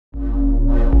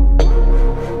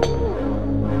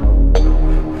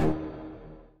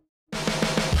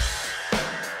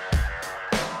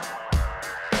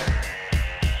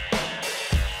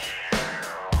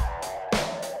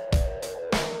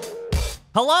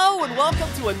Hello and welcome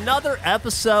to another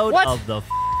episode of the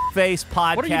KFace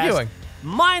podcast. What are you doing?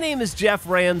 My name is Geoff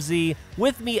Ramsey.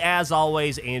 With me, as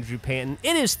always, Andrew Panton.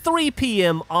 It is 3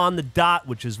 p.m. on the dot,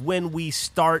 which is when we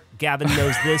start. Gavin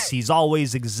knows this. He's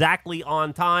always exactly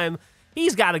on time.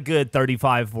 He's got a good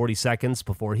 35, 40 seconds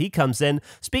before he comes in.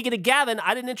 Speaking of Gavin,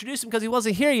 I didn't introduce him because he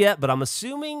wasn't here yet, but I'm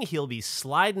assuming he'll be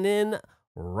sliding in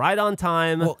right on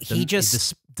time. Well, he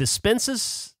just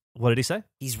dispenses. What did he say?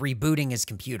 He's rebooting his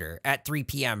computer at 3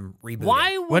 p.m. rebooting.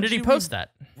 Why? Would When did he post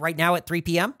that? Right now at 3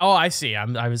 p.m.? Oh, I see.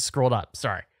 I was scrolled up.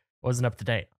 Sorry. Wasn't up to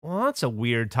date. Well, that's a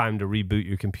weird time to reboot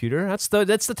your computer. That's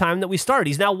the time that we start.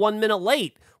 He's now 1 minute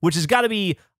late, which has got to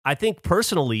be, I think,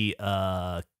 personally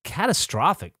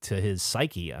catastrophic to his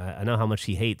psyche. I know how much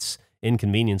he hates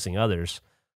inconveniencing others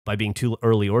by being too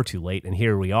early or too late, and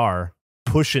here we are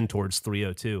pushing towards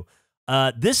 3:02.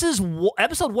 This is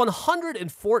episode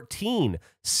 114,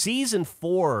 season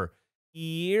 4,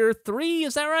 year 3.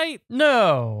 Is that right?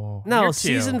 No. No,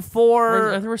 season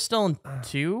 4. We're still in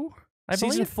 2, I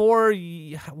believe. Season 4.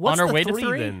 What's On our the way to 3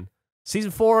 3? then?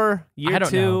 Season 4, year 2. I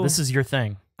don't know. This is your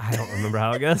thing. I don't remember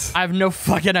how it goes. I have no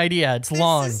fucking idea. It's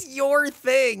long. This is your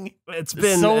thing. It's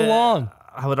been so long.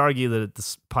 I would argue that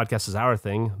this podcast is our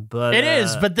thing, but It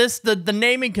is, but the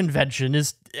naming convention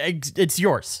it's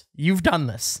yours. You've done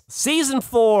this. season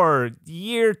 4,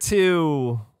 year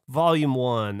 2, volume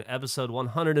 1, episode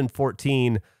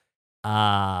 114.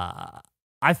 I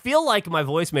feel like my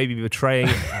voice may be betraying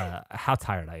how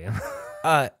tired I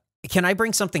am. Can I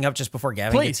bring something up just before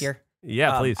Gavin Please. gets here?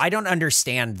 Yeah, please. I don't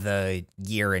understand the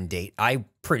year and date. I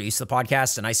produce the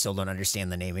podcast, and I still don't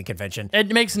understand the naming convention.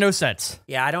 It makes no sense.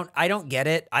 Yeah, I don't get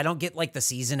it. I don't get like the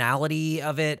seasonality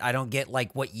of it. I don't get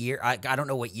like what year. I don't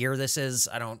know what year this is.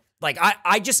 I don't like.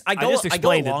 I just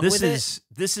explained go along it. with it.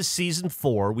 This is season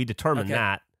 4. We determined Okay.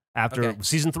 that after Okay.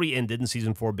 season 3 ended and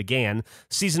season 4 began.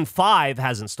 Season 5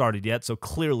 hasn't started yet, so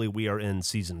clearly we are in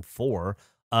season 4.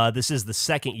 This is the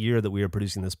second year that we are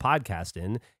producing this podcast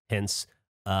in, hence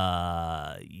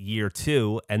year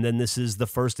 2, and then this is the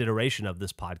first iteration of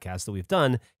this podcast that we've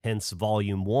done, hence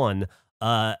volume 1.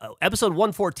 Episode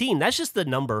 114, that's just the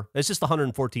number. It's just the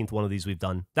 114th one of these we've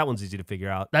done. That one's easy to figure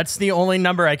out. That's the only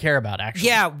number I care about, actually.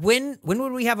 Yeah. When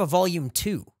would we have a volume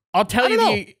 2? I'll tell you the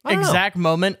I don't know. exact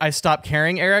moment I stopped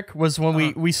caring, Eric, was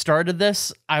when we started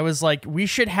this. I was like, we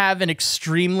should have an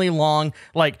extremely long,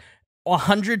 like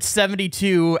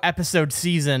 172 episode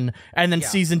season, and then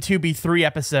season 2 be 3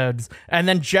 episodes, and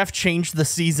then Geoff changed the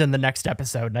season the next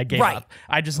episode, and I gave up.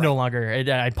 I just no longer,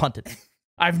 I punted.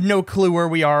 I have no clue where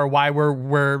we are, why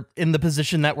we're in the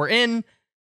position that we're in.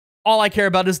 All I care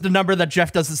about is the number that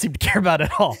Geoff doesn't seem to care about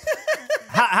at all.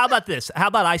 How about this? How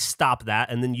about I stop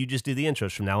that, and then you just do the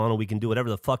intros from now on, and we can do whatever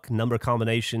the fuck number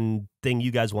combination thing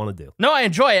you guys want to do. No, I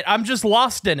enjoy it. I'm just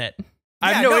lost in it.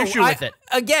 I have no issue with it.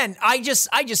 Again, I just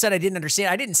said I didn't understand.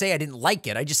 I didn't say I didn't like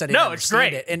it. I just said I didn't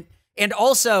understand it. And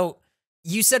also,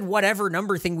 you said whatever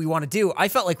number thing we want to do. I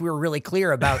felt like we were really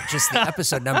clear about just the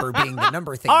episode number being the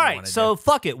number thing. All we right, want to so do.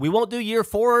 fuck it. We won't do year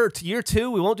 4 to year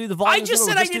 2. We won't do the volume. I just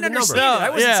said I didn't understand it. I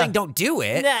wasn't saying don't do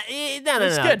it. No.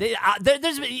 It's good.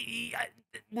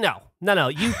 No.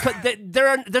 You could.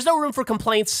 There's no room for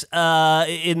complaints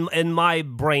in my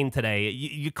brain today.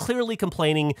 You're clearly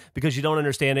complaining because you don't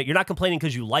understand it. You're not complaining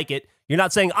because you like it. You're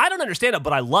not saying I don't understand it,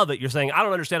 but I love it. You're saying I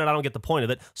don't understand it. I don't get the point of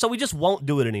it. So we just won't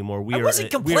do it anymore. I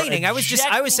wasn't complaining. I was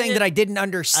saying that I didn't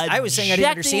understand. I was saying I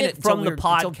didn't understand it from the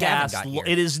until Gavin got podcast. here.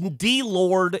 It is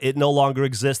de-lored. It no longer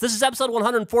exists. This is episode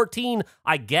 114,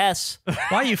 I guess.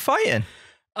 Why are you fighting?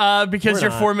 Because We're you're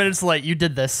not. 4 minutes late. You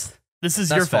did this. This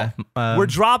is your fault. We're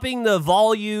dropping the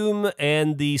volume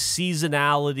and the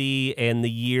seasonality and the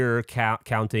year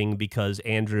counting because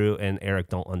Andrew and Eric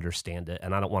don't understand it,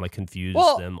 and I don't want to confuse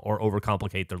them or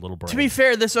overcomplicate their little brains. To be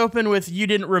fair, this opened with you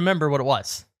didn't remember what it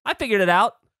was. I figured it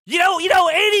out. You know,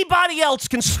 anybody else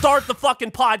can start the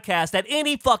fucking podcast at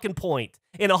any fucking point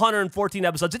in 114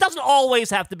 episodes. It doesn't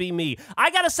always have to be me. I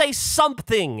gotta say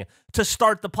something to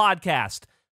start the podcast.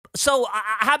 So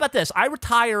how about this? I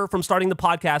retire from starting the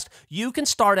podcast. You can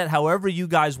start it however you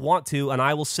guys want to, and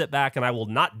I will sit back and I will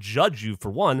not judge you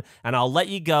for one, and I'll let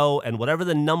you go, and whatever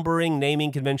the numbering,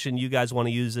 naming convention you guys want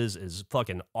to use is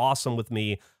fucking awesome with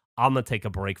me. I'm going to take a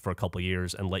break for a couple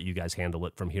years and let you guys handle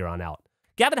it from here on out.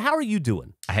 Gavin, how are you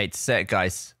doing? I hate to say it,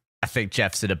 guys. I think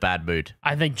Geoff's in a bad mood.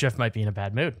 I think Geoff might be in a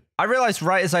bad mood. I realized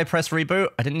right as I pressed reboot,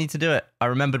 I didn't need to do it. I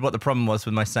remembered what the problem was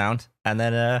with my sound, and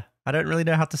then I don't really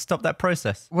know how to stop that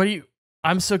process.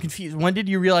 I'm so confused. When did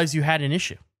you realize you had an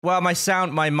issue? Well,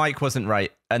 my mic wasn't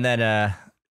right, and then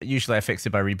usually I fix it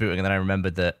by rebooting, and then I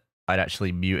remembered that I'd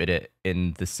actually muted it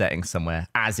in the settings somewhere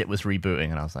as it was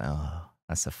rebooting, and I was like, oh.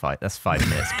 That's a fight. That's 5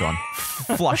 minutes gone.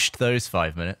 Flushed those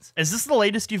 5 minutes. Is this the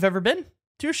latest you've ever been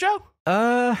to a show?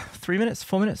 3 minutes,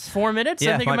 4 minutes. 4 minutes?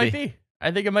 Yeah, I think it might be.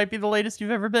 I think it might be the latest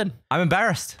you've ever been. I'm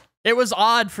embarrassed. It was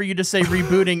odd for you to say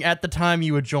rebooting at the time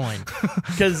you would join,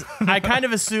 because I kind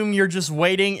of assume you're just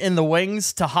waiting in the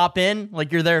wings to hop in,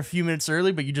 like you're there a few minutes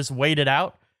early, but you just waited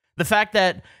out. The fact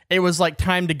that it was like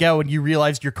time to go and you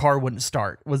realized your car wouldn't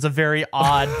start was a very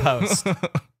odd post.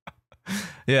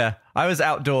 Yeah, I was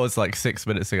outdoors like 6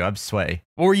 minutes ago. I'm sweaty.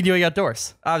 What were you doing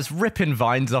outdoors? I was ripping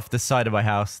vines off the side of my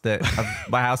house.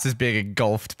 My house is being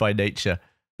engulfed by nature.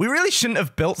 We really shouldn't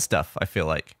have built stuff, I feel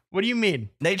like. What do you mean?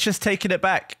 Nature's taking it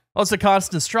back. Well, it's a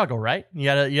constant struggle, right? You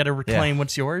gotta reclaim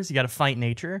what's yours. You gotta fight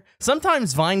nature.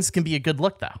 Sometimes vines can be a good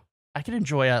look, though. I could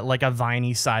enjoy a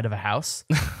viney side of a house.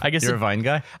 I guess You're a vine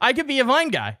guy? I could be a vine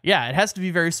guy. Yeah, it has to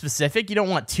be very specific. You don't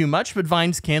want too much, but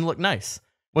vines can look nice.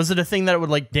 Was it a thing that would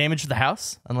like damage the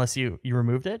house unless you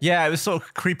removed it? Yeah, it was sort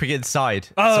of creeping inside.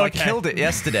 Oh, so okay. I killed it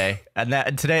yesterday,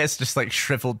 and today it's just like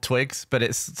shriveled twigs, but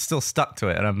it's still stuck to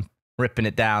it, and I'm ripping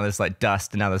it down. There's like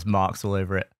dust, and now there's marks all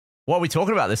over it. What are we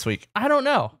talking about this week? I don't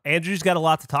know. Andrew's got a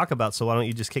lot to talk about, so why don't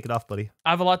you just kick it off, buddy? I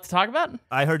have a lot to talk about.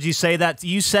 I heard you say that.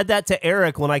 You said that to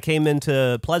Eric when I came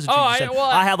into Pleasantry. Oh,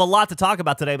 I have a lot to talk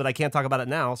about today, but I can't talk about it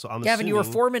now. So I'm Gavin, assuming... you were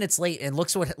 4 minutes late, and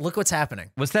look what's happening.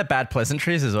 Was there bad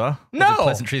pleasantries as well? No. Or did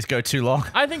pleasantries go too long?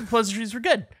 I think pleasantries were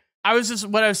good.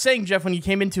 What I was saying, Geoff, when you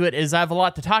came into it is I have a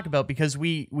lot to talk about because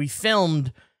we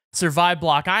filmed Survive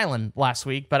Block Island last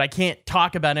week, but I can't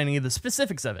talk about any of the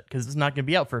specifics of it because it's not going to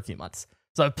be out for a few months.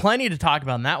 So I have plenty to talk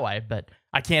about in that way, but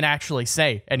I can't actually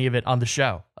say any of it on the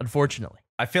show, unfortunately.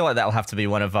 I feel like that'll have to be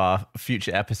one of our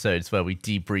future episodes where we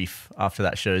debrief after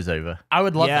that show's over. I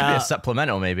would love Yeah. to Be a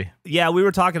supplemental, maybe. Yeah, we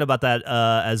were talking about that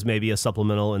as maybe a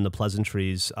supplemental in the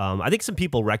Pleasantries. I think some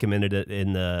people recommended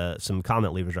it some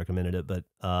comment leavers recommended it, but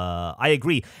I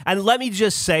agree. And let me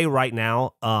just say right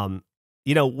now,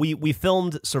 we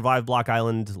filmed Survive Block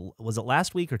Island. Was it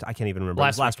last week or I can't even remember. It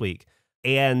was last week.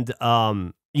 And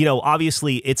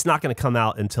obviously it's not going to come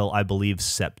out until I believe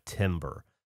September.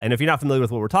 And if you're not familiar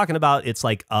with what we're talking about, it's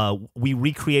like we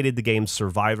recreated the game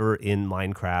Survivor in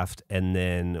Minecraft, and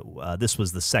then this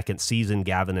was the second season.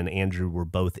 Gavin and Andrew were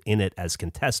both in it as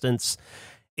contestants.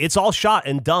 It's all shot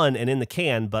and done and in the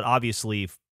can, but obviously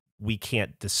we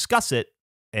can't discuss it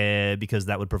because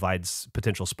that would provide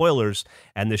potential spoilers,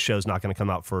 and this show's not going to come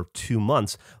out for 2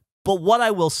 months. But what I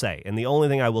will say, and the only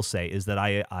thing I will say, is that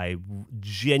I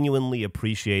genuinely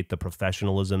appreciate the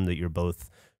professionalism that you're both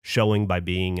showing by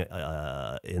being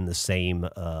in the same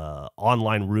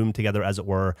online room together, as it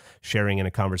were, sharing in a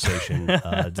conversation,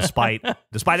 despite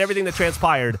everything that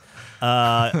transpired.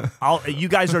 You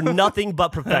guys are nothing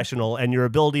but professional, and your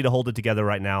ability to hold it together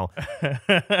right now,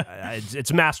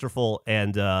 it's masterful,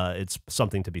 and it's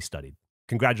something to be studied.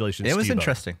 Congratulations. It was to you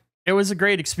interesting. It was a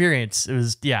great experience. It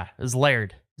was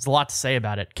layered. There's a lot to say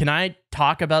about it. Can I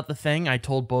talk about the thing I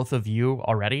told both of you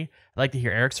already? I'd like to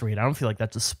hear Eric's read. I don't feel like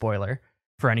that's a spoiler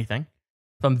for anything.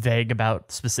 If I'm vague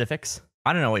about specifics.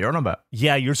 I don't know what you're on about.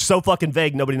 Yeah, you're so fucking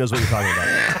vague. Nobody knows what you're talking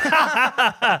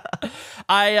about.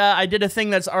 I did a thing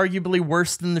that's arguably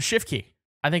worse than the shift key.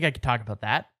 I think I could talk about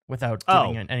that without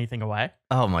giving anything away.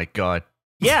 Oh my God.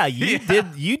 Yeah, you did.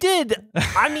 You did.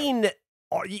 I mean,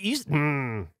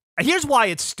 here's why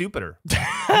it's stupider.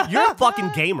 You're a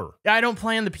fucking gamer. I don't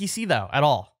play on the PC though at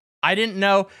all. I didn't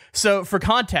know. So for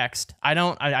context,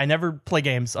 I never play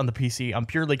games on the PC. I'm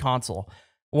purely console.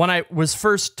 When I was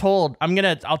first told,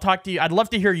 I'll talk to you. I'd love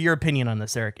to hear your opinion on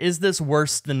this, Eric. Is this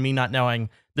worse than me not knowing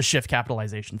the shift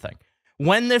capitalization thing?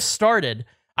 When this started,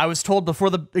 I was told before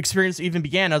the experience even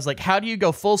began, I was like, how do you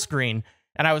go full screen?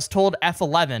 And I was told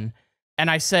F11.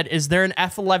 And I said, is there an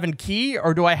F11 key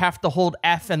or do I have to hold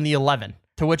F and the 11?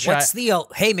 To which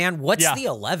hey man, what's the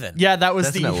 11? Yeah, that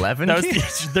was There's an 11 key?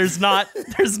 There's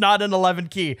not an 11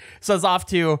 key. So it's off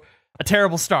to a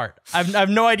terrible start. I have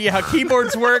no idea how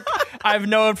keyboards work. I have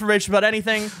no information about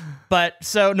anything. But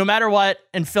so no matter what,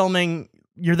 in filming,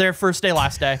 you're there first day,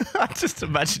 last day. I just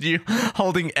imagine you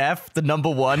holding F, the number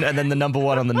 1, and then the number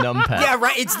 1 on the numpad. Yeah,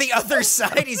 right. It's the other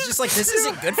side. He's just like, this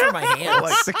isn't good for my hands.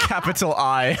 Like the capital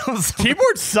I.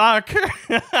 Keyboards suck.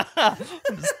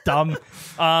 It's dumb.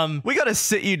 We got to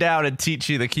sit you down and teach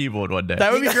you the keyboard one day.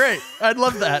 That would be great. I'd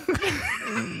love that.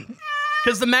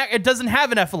 Because the Mac, it doesn't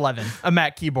have an F11, a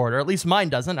Mac keyboard, or at least mine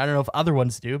doesn't. I don't know if other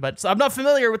ones do, but so I'm not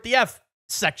familiar with the F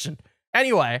section.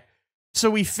 Anyway, so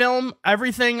we film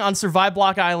everything on Survive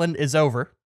Block Island is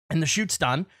over, and the shoot's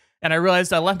done. And I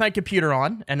realized I left my computer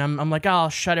on, and I'm like, oh, I'll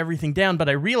shut everything down. But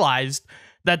I realized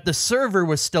that the server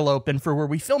was still open for where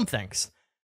we film things.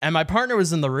 And my partner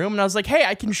was in the room, and I was like, hey,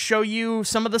 I can show you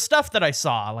some of the stuff that I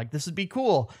saw. Like, this would be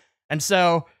cool. And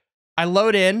so I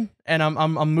load in, and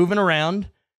I'm moving around,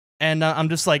 and I'm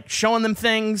just like showing them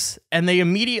things, and they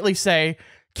immediately say,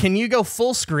 "Can you go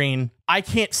full screen? I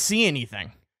can't see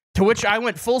anything." To which I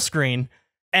went full screen.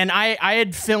 And I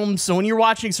had filmed, so when you're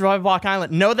watching Survive Block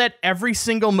Island, know that every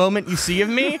single moment you see of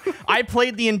me, I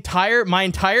played my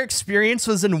entire experience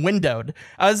was in windowed.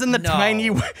 I was in the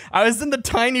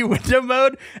tiny window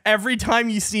mode every time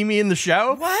you see me in the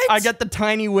show. What? I got the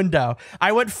tiny window.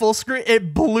 I went full screen.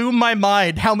 It blew my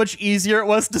mind how much easier it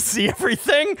was to see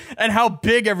everything and how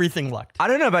big everything looked. I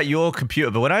don't know about your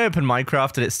computer, but when I open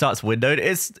Minecraft and it starts windowed,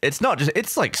 it's not just,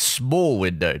 it's like small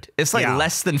windowed. It's like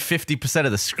less than 50%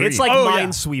 of the screen. It's like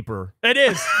Minesweeper. It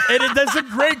is. That's a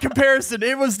great comparison.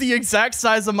 It was the exact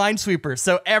size of Minesweeper.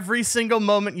 So every single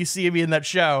moment you see me in that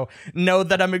show, know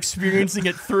that I'm experiencing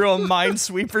it through a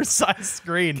Minesweeper size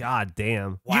screen. God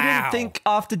damn. Wow. You didn't think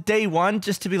after day one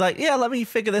just to be like, yeah, let me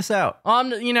figure this out?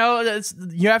 You know,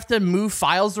 you have to move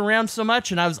files around so much,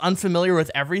 and I was unfamiliar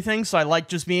with everything, so I like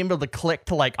just being able to click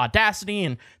to like Audacity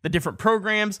and the different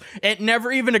programs. It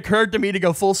never even occurred to me to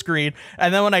go full screen,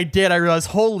 and then when I did, I realized,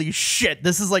 holy shit,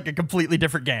 this is like a completely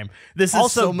different game. This is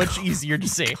also so much easier to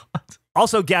see.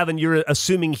 Also, Gavin, you're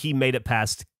assuming he made it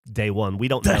past day one. We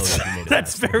don't know that he made it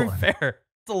That's past very day one. fair.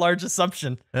 It's a large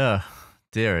assumption. Oh,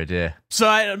 dear, oh dear. So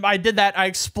I did that. I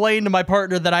explained to my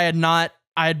partner that I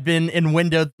had been in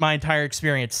window my entire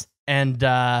experience. And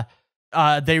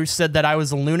they said that I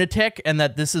was a lunatic and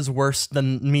that this is worse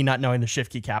than me not knowing the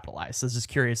shift key capitalized. So I was just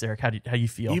curious, Eric, how you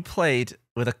feel? You played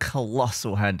with a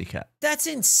colossal handicap. That's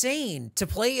insane to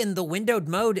play in the windowed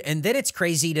mode, and then it's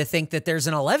crazy to think that there's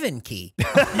an 11 key.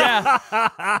 Yeah.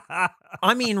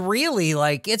 I mean, really,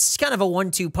 like, it's kind of a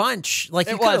 1-2 punch. Like,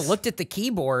 you could have looked at the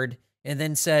keyboard and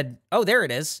then said, oh, there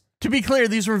it is. To be clear,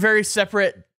 these were very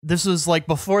separate. This was like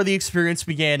before the experience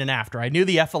began and after. I knew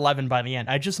the F11 by the end.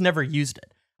 I just never used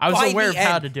it. I was aware of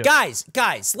how to do it.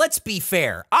 Guys, let's be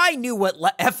fair. I knew what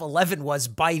F11 was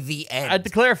by the end. I had to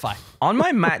clarify. On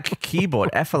my Mac keyboard,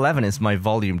 F11 is my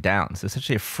volume down, so it's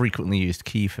actually a frequently used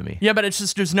key for me. Yeah, but it's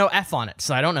just there's no F on it,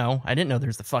 so I don't know. I didn't know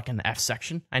there's the fucking F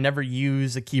section. I never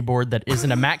use a keyboard that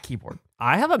isn't a Mac keyboard.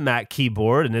 I have a Mac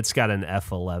keyboard, and it's got an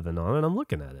F11 on it. I'm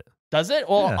looking at it. Does it?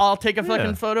 Well, yeah. I'll take a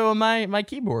fucking photo of my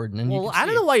keyboard. And you can I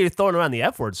don't know why you're throwing around the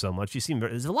F word so much. You seem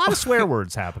there's a lot of swear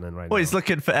words happening right now. Well, he's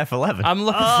looking for F11. I'm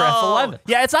looking for F11.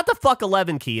 Yeah, it's not the fuck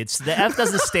 11 key. It's the F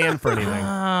doesn't stand for anything.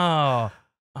 Oh,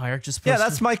 Eric just yeah,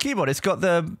 that's my keyboard. It's got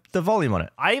the volume on it.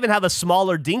 I even have a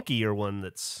smaller, dinkier one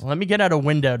that's... Well, let me get out a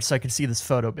window so I can see this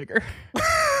photo bigger.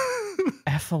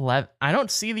 F11. I don't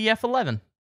see the F11.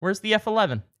 Where's the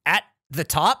F11? At the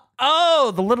top?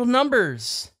 Oh, the little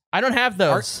numbers. I don't have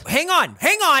those. Hang on.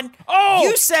 Oh,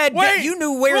 you said that you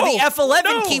knew where the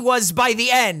F11 key was by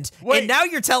the end, and now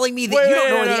you're telling me that you don't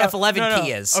know where the F11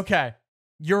 key is. Okay,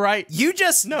 you're right. You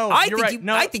just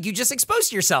I think you just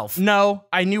exposed yourself. No,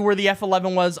 I knew where the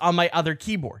F11 was on my other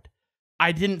keyboard.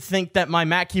 I didn't think that my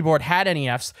Mac keyboard had any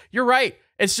Fs. You're right.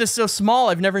 It's just so small,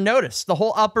 I've never noticed. The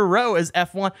whole upper row is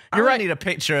F1. You're right. I need a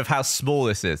picture of how small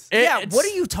this is. What are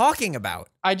you talking about?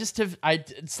 I just have,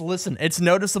 listen, it's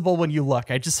noticeable when you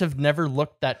look. I just have never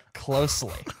looked that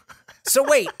closely. So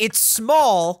wait, it's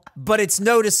small, but it's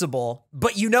noticeable,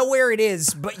 but you know where it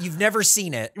is, but you've never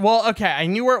seen it. Well, okay, I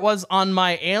knew where it was on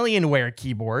my Alienware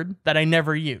keyboard that I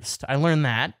never used. I learned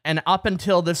that. And up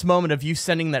until this moment of you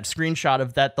sending that screenshot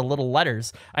of the little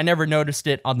letters, I never noticed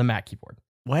it on the Mac keyboard.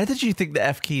 Where did you think the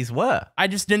F keys were? I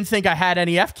just didn't think I had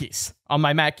any F keys on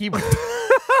my Mac keyboard.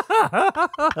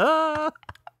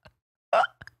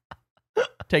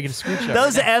 Taking a screenshot.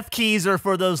 Those F keys are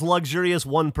for those luxurious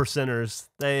 1%ers.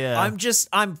 I'm the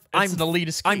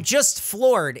elitist key. I'm just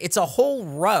floored. It's a whole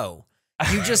row.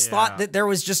 You just thought that there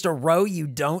was just a row you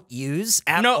don't use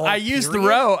at all. No, I used the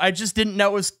row. I just didn't know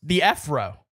it was the F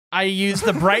row. I use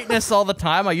the brightness all the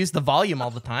time. I use the volume all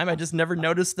the time. I just never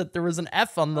noticed that there was an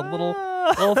F on the little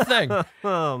thing.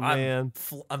 Oh man,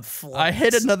 I'm floored. I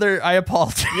hit another. I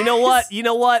apologize. You know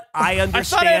what? I understand. I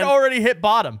thought I had already hit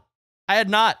bottom. I had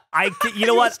not. You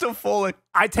know what? Still falling.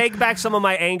 I take back some of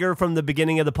my anger from the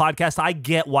beginning of the podcast. I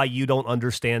get why you don't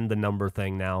understand the number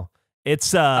thing now.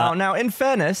 It's now in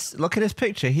fairness, look at his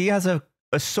picture. He has a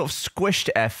sort of squished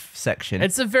F section.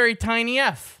 It's a very tiny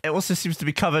F. It also seems to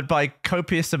be covered by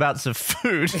copious amounts of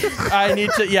food. I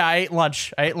ate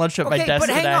lunch. I ate lunch at my desk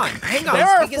today. Hang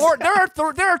on.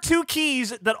 There are two keys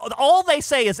that all they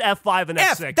say is F5 and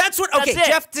F. F6. That's what. Okay, Geoff,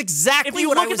 that's exactly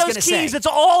what I was going to say. If you look at those keys, it's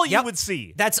all you would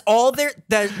see. That's all there.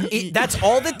 That's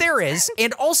all that there is.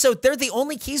 And also, they're the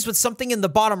only keys with something in the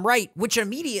bottom right, which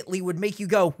immediately would make you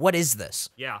go, "What is this?"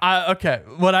 Yeah. Okay.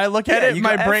 When I look at it, you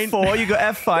my got brain. F4, you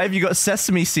got F5, you got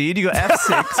sesame seed, you got F6,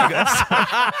 you got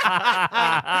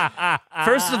F7.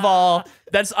 First of all,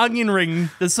 that's onion ring.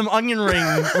 There's some onion ring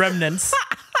remnants.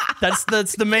 That's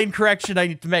the main correction I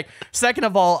need to make. Second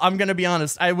of all, I'm going to be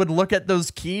honest. I would look at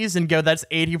those keys and go, that's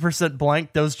 80%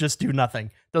 blank. Those just do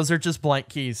nothing. Those are just blank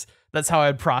keys. That's how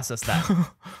I'd process that.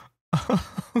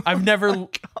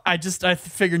 I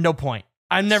figured no point.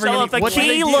 I'm never so gonna. if a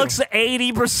key looks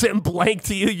 80% blank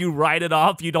to you, you write it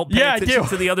off. You don't pay attention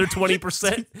to the other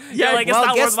 20%. You're like, it's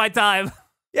not worth my time.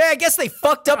 Yeah, I guess they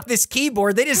fucked up this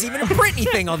keyboard. They didn't even print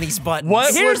anything on these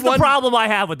buttons. Here's the problem I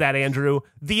have with that, Andrew.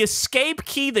 The escape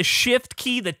key, the shift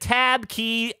key, the tab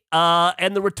key,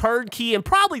 and the return key, and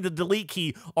probably the delete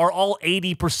key are all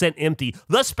 80% empty.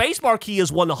 The spacebar key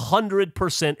is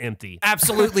 100% empty.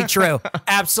 Absolutely true.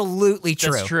 Absolutely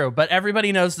true. That's true. But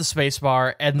everybody knows the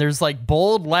spacebar, and there's like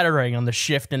bold lettering on the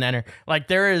shift and enter. Like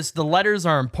the letters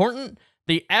are important.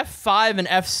 The F5 and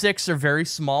F6 are very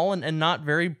small and not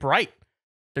very bright.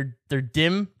 They're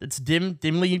dim. It's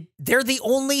dimly. They're the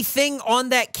only thing on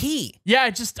that key.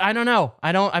 Yeah, I don't know.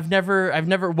 I've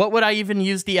never. What would I even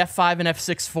use the F5 and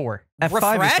F6 for?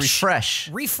 F5 is refresh.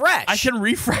 Refresh. I can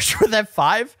refresh with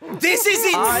F5. This is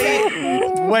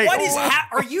insane. Wait. What is?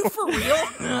 Are you for real?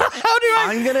 How do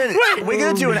I? We're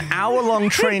gonna do an hour-long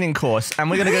training course,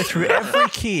 and we're gonna go through every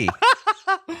key.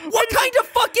 What kind of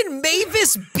fucking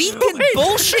Mavis beacon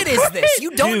bullshit is this?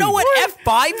 You don't know what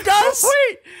F5 does?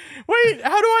 Wait,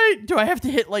 how do I have to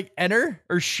hit like enter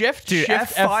or shift? Dude,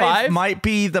 shift F5 might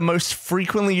be the most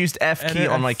frequently used F key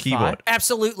on my keyboard.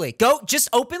 Absolutely. Just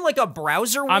open like a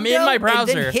browser window. I'm in my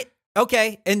browser.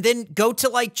 And then go to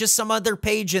like just some other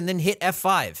page and then hit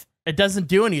F5. It doesn't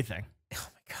do anything. Oh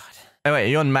my god. Oh wait, are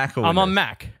you on Mac or Windows? I'm on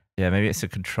Mac. Yeah, maybe it's a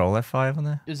Control F5 on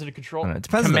there. Is it a Control? It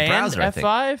depends on the browser,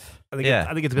 F5? I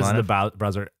think it depends on the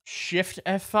browser. Shift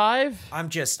F5?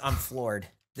 I'm floored.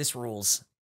 This rules.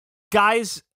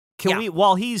 Guys, can we,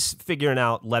 while he's figuring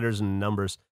out letters and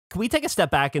numbers, can we take a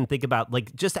step back and think about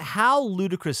like just how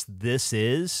ludicrous this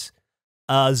is,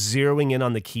 zeroing in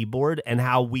on the keyboard, and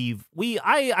how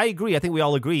I agree. I think we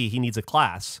all agree he needs a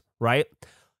class, right?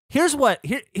 Here's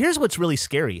what's really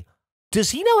scary.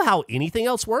 Does he know how anything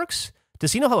else works?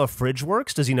 Does he know how a fridge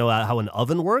works? Does he know how an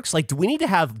oven works? Like, do we need to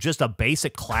have just a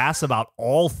basic class about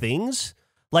all things?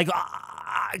 Like,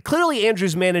 clearly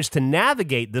Andrew's managed to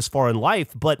navigate this far in life,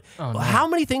 but how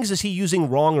many things is he using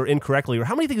wrong or incorrectly, or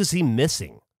how many things is he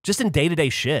missing just in day-to-day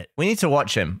shit? We need to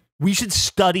watch him. We should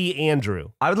study Andrew.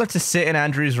 I would love to sit in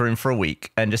Andrew's room for a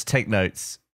week and just take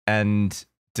notes and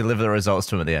deliver the results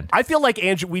to him at the end. I feel like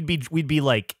Andrew, we'd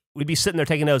be sitting there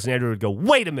taking notes, and Andrew would go,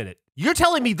 "Wait a minute, you're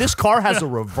telling me this car has a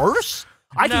reverse?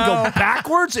 I can go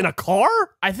backwards in a car?"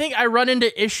 I think I run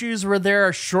into issues where there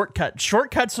are shortcuts.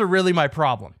 Shortcuts are really my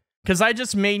problem. Because I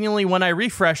just manually, when I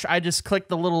refresh, I just click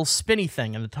the little spinny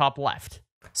thing in the top left.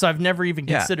 So I've never even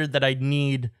considered that I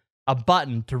need a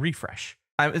button to refresh.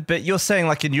 But you're saying,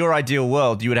 like, in your ideal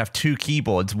world, you would have two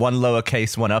keyboards, one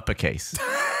lowercase, one uppercase.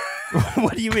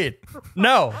 What do you mean?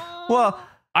 No. Well,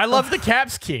 I love the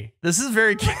caps key. This is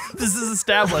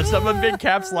established. I'm a big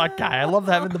caps lock guy. I love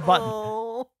having the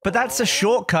button. But that's a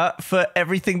shortcut for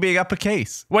everything being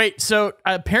uppercase. Wait, so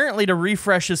apparently to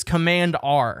refresh is Command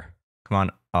R. Come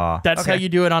on. That's how you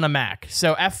do it on a Mac.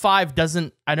 So F5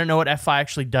 doesn't, I don't know what F5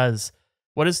 actually does.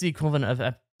 What is the equivalent of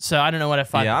F? So I don't know what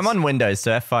F5 is. Yeah, I'm on Windows,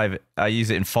 so F5, I use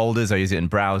it in folders, I use it in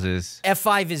browsers.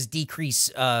 F5 is decrease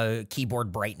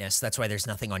keyboard brightness. That's why there's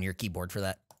nothing on your keyboard for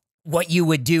that. What you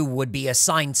would do would be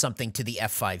assign something to the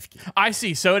F5 key. I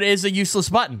see. So it is a useless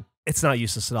button. It's not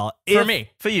useless at all. For me.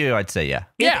 For you, I'd say yeah.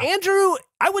 If Andrew,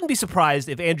 I wouldn't be surprised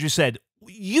if Andrew said,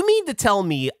 "You mean to tell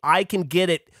me I can get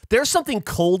it? There's something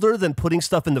colder than putting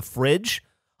stuff in the fridge.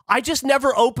 I just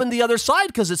never opened the other side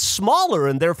because it's smaller,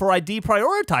 and therefore I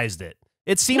deprioritized it."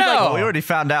 It seemed like we already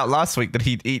found out last week that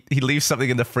he leaves something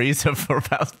in the freezer for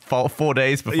about 4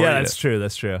 days before. Yeah, that's true.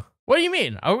 That's true. What do you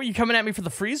mean? Are you coming at me for the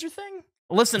freezer thing?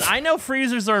 Listen, I know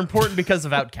freezers are important because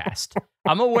of Outcast.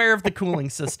 I'm aware of the cooling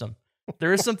system.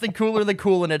 There is something cooler than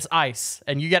cool, and it's ice,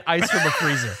 and you get ice from a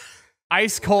freezer.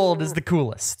 Ice cold is the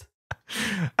coolest.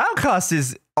 Outcast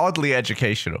is oddly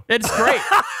educational. It's great.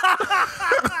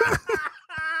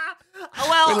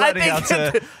 Well, I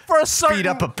think for a certain speed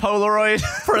up a Polaroid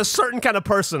for a certain kind of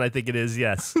person, I think it is.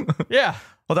 Yes. Yeah.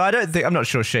 Although I'm not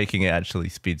sure shaking it actually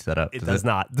speeds that up. It does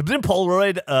not. Didn't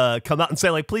Polaroid come out and say,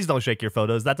 like, please don't shake your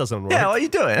photos? That doesn't work. Yeah, what are you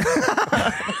doing?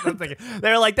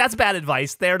 They're like, that's bad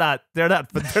advice. They're not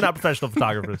professional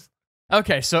photographers.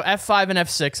 Okay, so F5 and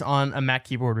F6 on a Mac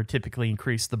keyboard would typically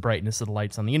increase the brightness of the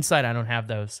lights on the inside. I don't have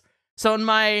those. So in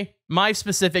my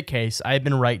specific case, I've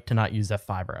been right to not use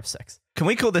F5 or F6. Can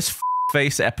we call this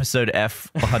Face episode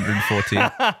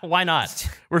F114. Why not?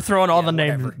 We're throwing all the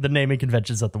naming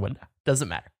conventions out the window. Doesn't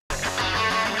matter.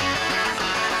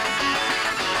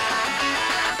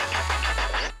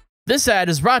 This ad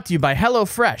is brought to you by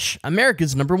HelloFresh,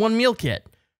 America's #1 meal kit.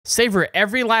 Savor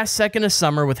every last second of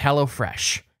summer with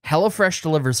HelloFresh. HelloFresh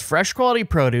delivers fresh quality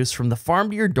produce from the farm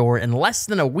to your door in less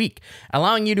than a week,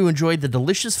 allowing you to enjoy the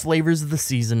delicious flavors of the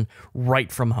season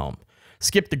right from home.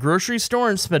 Skip the grocery store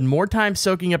and spend more time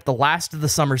soaking up the last of the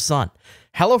summer sun.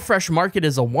 HelloFresh Market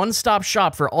is a one-stop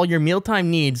shop for all your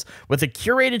mealtime needs with a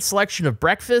curated selection of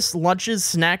breakfasts, lunches,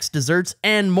 snacks, desserts,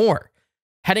 and more.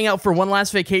 Heading out for one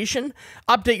last vacation?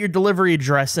 Update your delivery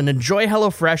address and enjoy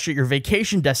HelloFresh at your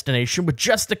vacation destination with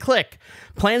just a click.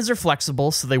 Plans are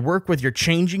flexible, so they work with your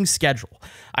changing schedule.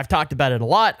 I've talked about it a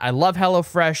lot. I love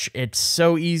HelloFresh. It's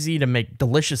so easy to make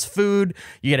delicious food.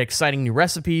 You get exciting new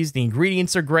recipes. The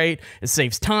ingredients are great. It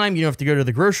saves time. You don't have to go to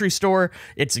the grocery store.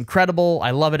 It's incredible. I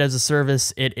love it as a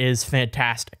service. It is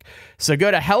fantastic. So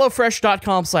go to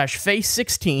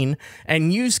HelloFresh.com/Face16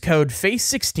 and use code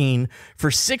Face16 for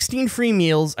 16 free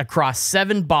meals across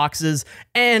 7 boxes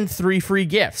and 3 free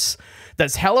gifts.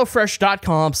 That's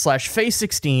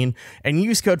HelloFresh.com/Face16 and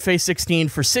use code Face16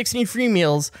 for 16 free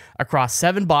meals across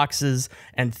 7 boxes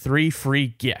and 3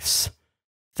 free gifts.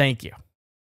 Thank you.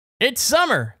 It's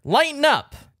summer. Lighten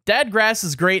up. Dadgrass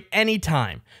is great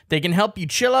anytime. They can help you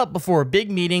chill out before a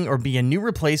big meeting or be a new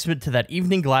replacement to that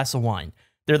evening glass of wine.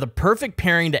 They're the perfect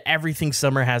pairing to everything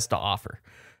summer has to offer.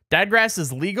 Dadgrass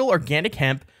is legal organic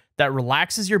hemp that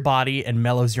relaxes your body and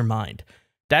mellows your mind.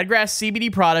 Dadgrass CBD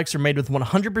products are made with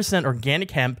 100%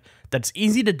 organic hemp that's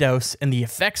easy to dose, and the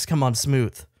effects come on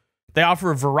smooth. They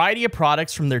offer a variety of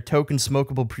products from their token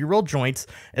smokable pre-roll joints,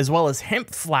 as well as hemp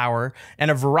flower and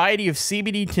a variety of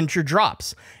CBD tincture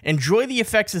drops. Enjoy the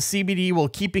effects of CBD while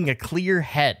keeping a clear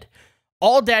head.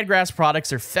 All Dadgrass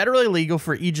products are federally legal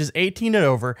for ages 18 and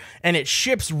over, and it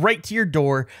ships right to your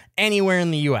door anywhere in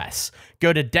the US.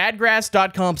 Go to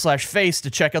dadgrass.com/face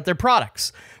to check out their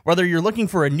products. Whether you're looking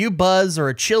for a new buzz or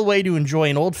a chill way to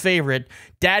enjoy an old favorite,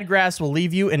 Dadgrass will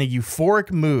leave you in a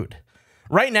euphoric mood.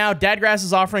 Right now, Dadgrass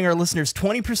is offering our listeners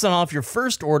 20% off your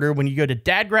first order when you go to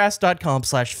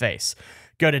dadgrass.com/face.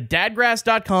 Go to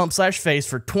dadgrass.com/face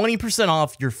for 20%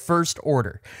 off your first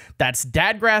order. That's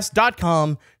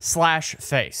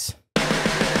dadgrass.com/face.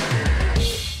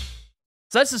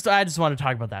 So I just want to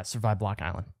talk about that, Survive Block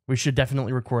Island. We should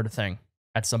definitely record a thing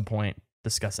at some point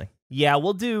discussing. Yeah,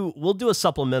 we'll do a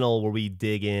supplemental where we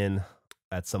dig in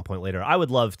at some point later. I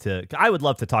would love to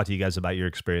talk to you guys about your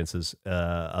experiences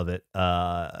of it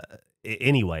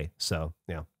anyway. So,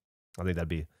 yeah. I think that'd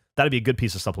be a good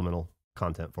piece of supplemental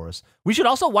content for us. We should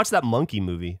also watch that monkey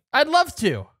movie. I'd love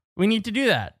to. We need to do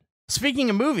that. Speaking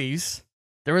of movies,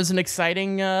 there was an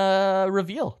exciting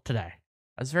reveal today.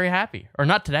 I was very happy. Or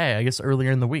not today, I guess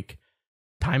earlier in the week.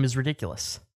 Time is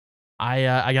ridiculous.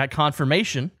 I got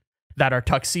confirmation that our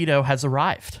tuxedo has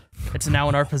arrived. It's now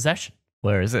in our possession.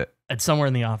 Where is it? It's somewhere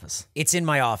in the office. It's in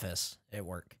my office at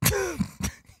work.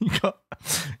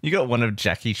 You got one of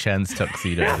Jackie Chan's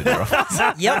tuxedos in your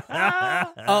office. Yep.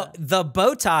 The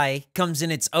bow tie comes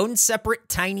in its own separate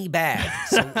tiny bag,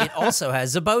 so it also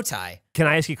has a bow tie. Can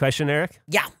I ask you a question, Eric?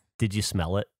 Yeah. Did you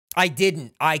smell it? I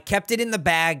didn't. I kept it in the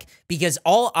bag because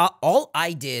all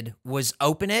I did was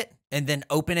open it and then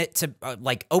open it to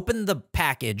open the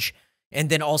package and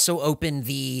then also open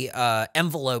the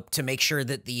envelope to make sure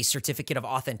that the certificate of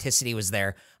authenticity was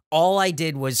there. All I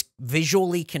did was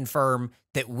visually confirm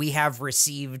that we have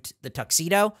received the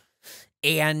tuxedo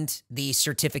and the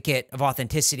certificate of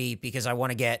authenticity because I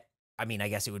want to get, I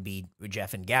guess it would be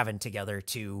Geoff and Gavin together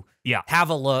to have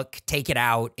a look, take it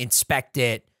out, inspect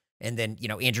it, and then,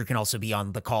 Andrew can also be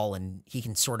on the call and he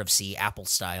can sort of see Apple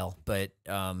style, but,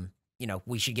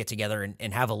 we should get together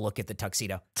and have a look at the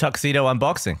tuxedo. Tuxedo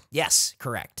unboxing. Yes,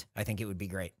 correct. I think it would be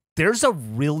great. There's a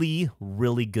really,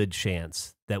 really good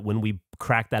chance that when we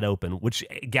crack that open, which,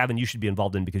 Gavin, you should be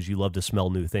involved in because you love to smell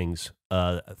new things,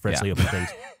 freshly open things.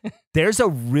 There's a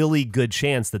really good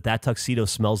chance that tuxedo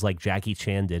smells like Jackie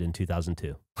Chan did in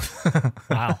 2002.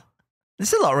 Wow.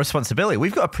 This is a lot of responsibility.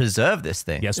 We've got to preserve this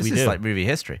thing. Yes, this we do. This is like movie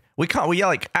history. We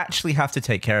actually have to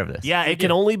take care of this. Yeah, it's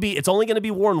only going to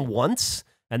be worn once,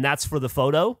 and that's for the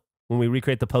photo when we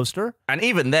recreate the poster. And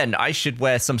even then, I should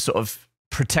wear some sort of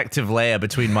protective layer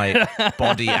between my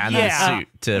body and the suit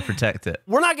to protect it.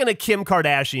 We're not going to Kim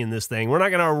Kardashian this thing. We're not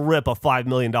going to rip a $5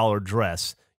 million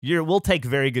dress. We'll take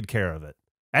very good care of it.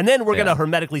 And then we're going to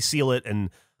hermetically seal it and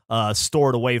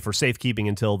store it away for safekeeping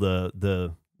until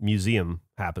the museum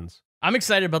happens. I'm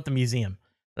excited about the museum.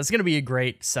 That's going to be a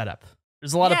great setup.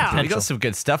 There's a lot of potential. We got some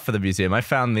good stuff for the museum. I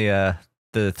found the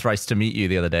the thrice to meet you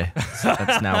the other day. So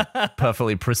that's now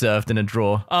perfectly preserved in a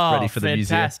drawer, ready for the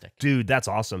museum. Dude, that's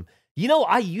awesome. You know,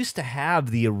 I used to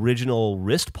have the original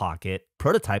wrist pocket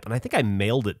prototype, and I think I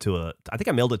mailed it to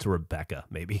Rebecca,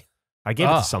 maybe. I gave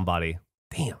it to somebody.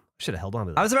 Damn, I should have held on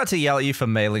to that. I was about to yell at you for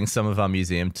mailing some of our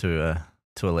museum to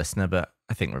a listener, but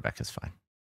I think Rebecca's fine.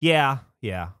 Yeah.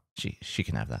 She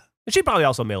can have that. And she'd probably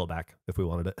also mail it back if we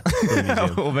wanted it.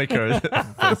 We'll make her a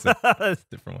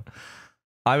different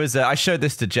one. I showed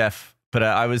this to Geoff, but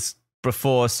I was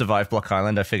before Survive Block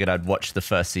Island. I figured I'd watch the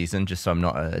first season just so I'm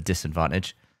not at a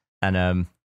disadvantage. And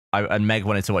Meg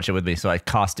wanted to watch it with me, so I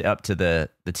cast it up to the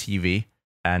TV,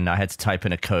 and I had to type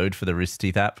in a code for the Rooster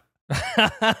Teeth app.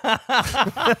 And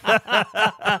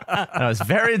I was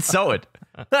very insulted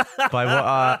by what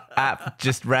our app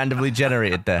just randomly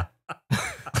generated there.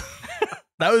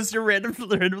 That was your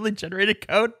randomly generated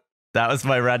code? That was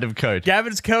my random code.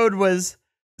 Gavin's code was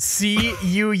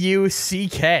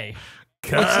CUUCK.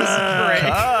 Which is great.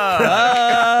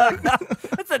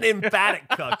 That's an emphatic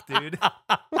cuck, dude.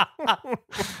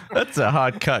 That's a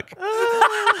hard cuck.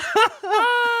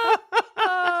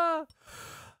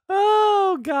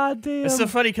 Oh, god damn. It's so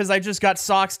funny because I just got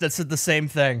socks that said the same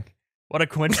thing. What a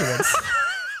coincidence.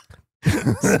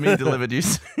 It's me delivered you.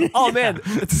 Oh, man.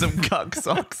 Some cuck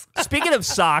socks. Speaking of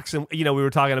socks, and we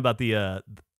were talking about I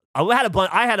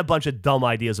had a bunch of dumb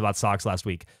ideas about socks last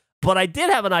week, but I did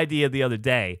have an idea the other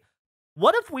day.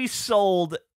 What if we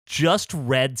sold just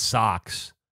red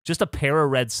socks? Just a pair of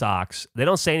red socks. They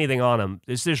don't say anything on them.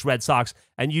 It's just red socks.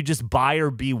 And you just buyer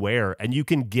beware. And you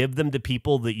can give them to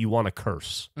people that you want to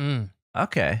curse.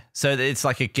 Okay. So it's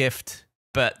like a gift,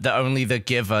 but only the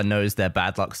giver knows they're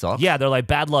bad luck socks? Yeah, they're like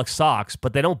bad luck socks,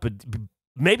 but they don't...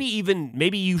 Maybe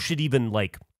you should even,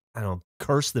 like, I don't know,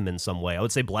 curse them in some way. I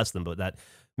would say bless them, but that...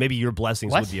 Maybe your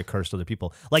blessings would be a curse to other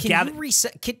people. Like, can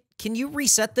you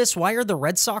reset this? Why are the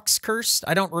Red Sox cursed?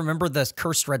 I don't remember the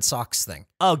cursed Red Sox thing.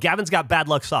 Oh, Gavin's got bad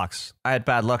luck socks. I had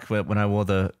bad luck when I wore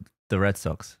the Red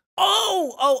Sox.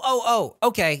 Oh.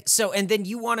 Okay. So, and then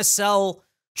you want to sell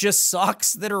just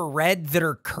socks that are red that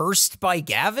are cursed by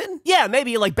Gavin? Yeah,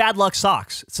 maybe like bad luck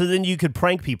socks. So then you could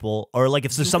prank people, or like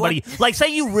if there's somebody, like say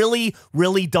you really,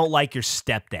 really don't like your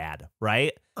stepdad,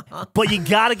 right? But you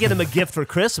got to get him a gift for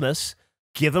Christmas.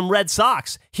 Give him red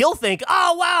socks. He'll think,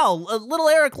 oh, wow, little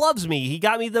Eric loves me. He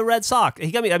got me the red sock. He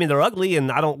got me, I mean, they're ugly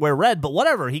and I don't wear red, but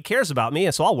whatever. He cares about me,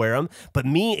 and so I'll wear them. But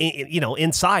me,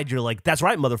 inside, you're like, that's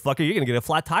right, motherfucker. You're going to get a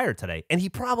flat tire today. And he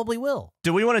probably will.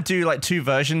 Do we want to do like two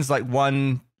versions? Like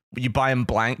one, you buy them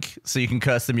blank so you can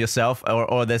curse them yourself,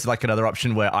 or there's like another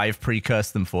option where I've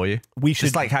pre-cursed them for you? We should.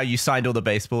 Just like how you signed all the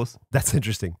baseballs. That's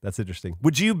interesting.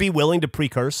 Would you be willing to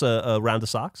pre-curse a round of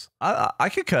socks? I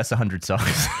could curse 100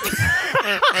 socks.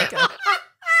 Okay.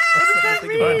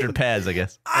 100 pairs, I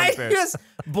guess.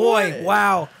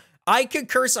 Wow. I could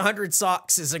curse 100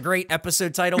 socks is a great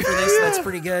episode title for this. That's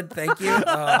pretty good. Thank you.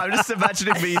 I'm just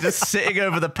imagining me just sitting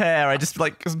over the pair. I'm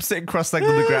sitting cross-legged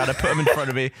on the ground. I put them in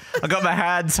front of me. I got my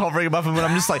hands hovering above them, and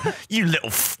I'm just like, you little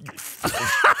just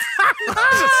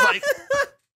like...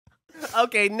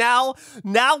 Okay, now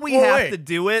we have to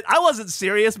do it. I wasn't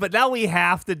serious, but now we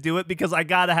have to do it because we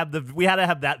had to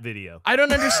have that video. I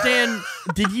don't understand.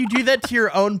 Did you do that to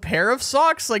your own pair of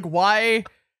socks? Like, why?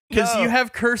 Because you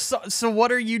have cursed. So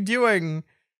what are you doing?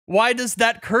 Why does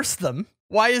that curse them?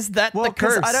 Why is that the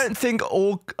curse? I don't think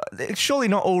surely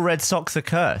not all red socks are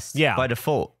cursed. Yeah. By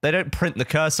default. They don't print the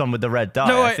curse on with the red dye.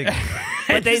 No, I think...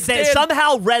 But they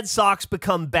somehow red socks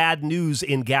become bad news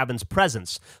in Gavin's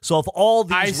presence. So if all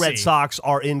these red socks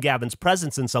are in Gavin's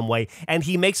presence in some way, and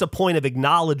he makes a point of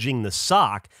acknowledging the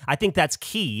sock, I think that's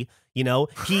key.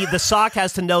 The sock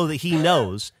has to know that he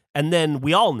knows, and then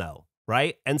we all know,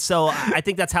 right? And so I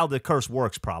think that's how the curse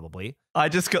works, probably. I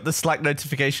just got the Slack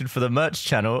notification for the merch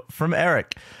channel from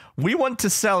Eric. We want to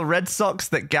sell red socks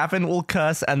that Gavin will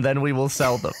curse, and then we will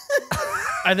sell them.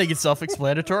 I think it's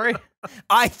self-explanatory.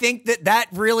 I think that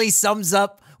really sums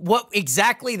up what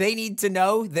exactly they need to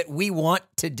know that we want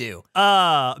to do.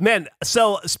 Man,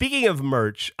 so speaking of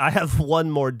merch, I have one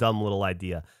more dumb little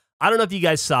idea. I don't know if you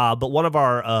guys saw, but one of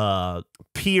our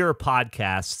peer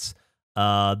podcasts,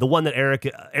 the one that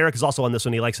Eric is also on this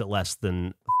one. He likes it less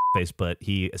than Face, but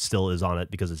he still is on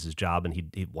it because it's his job. And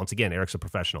he once again, Eric's a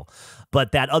professional.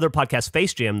 But that other podcast,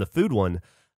 Face Jam, the food one,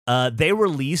 they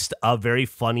released a very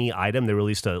funny item. They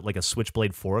released a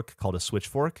switchblade fork called a switch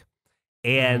fork,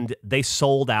 and they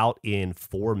sold out in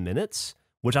 4 minutes,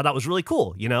 which I thought was really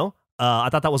cool. I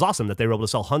thought that was awesome that they were able to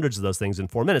sell hundreds of those things in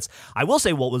 4 minutes. I will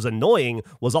say what was annoying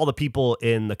was all the people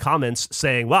in the comments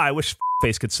saying, "Wow, I wish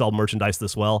Face could sell merchandise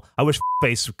this well. I wish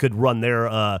Face could run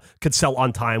their could sell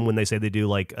on time when they say they do,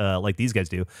 like these guys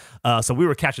do." So we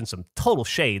were catching some total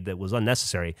shade that was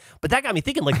unnecessary. But that got me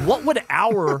thinking, like, what would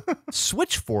our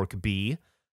Switch fork be?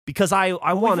 Because I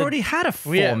wanted. We've already had a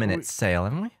 4-minute sale,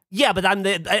 haven't we? Yeah, but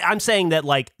I'm saying that,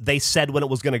 like, they said when it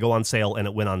was going to go on sale and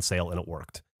it went on sale and it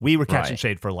worked. We were catching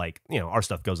shade for, like, our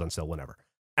stuff goes on sale whenever.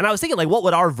 And I was thinking, like, what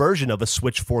would our version of a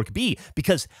Switch fork be?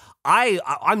 Because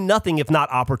I'm nothing if not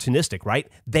opportunistic, right?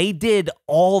 They did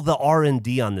all the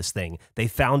R&D on this thing. They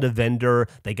found a vendor,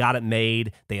 they got it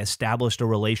made, they established a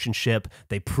relationship,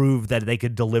 they proved that they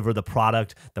could deliver the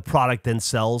product then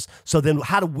sells. So then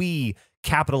how do we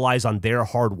capitalize on their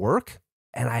hard work?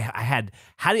 And I had,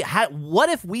 what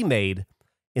if we made,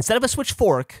 instead of a Switch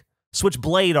fork, Switch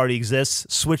blade already exists.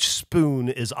 Switch spoon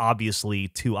is obviously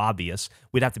too obvious.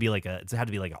 It had to be like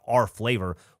an R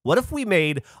flavor. What if we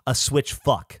made a Switch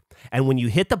fuck? And when you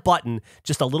hit the button,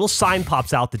 just a little sign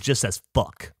pops out that just says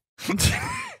fuck.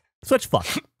 Switch fuck.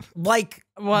 Like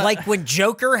when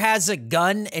Joker has a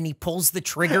gun and he pulls the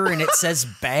trigger and it says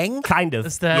bang? Kind of.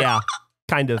 Yeah.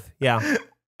 Kind of. Yeah.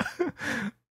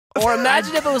 Or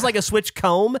imagine if it was like a Switch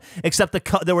comb, except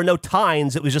there were no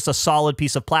tines. It was just a solid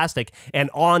piece of plastic, and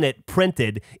on it,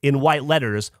 printed in white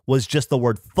letters, was just the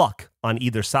word fuck on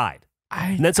either side.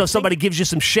 And then so if somebody gives you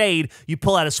some shade, you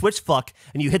pull out a Switch fuck,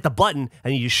 and you hit the button,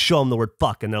 and you just show them the word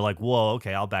fuck, and they're like, whoa,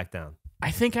 okay, I'll back down.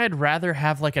 I think I'd rather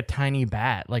have like a tiny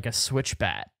bat, like a Switch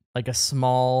bat, like a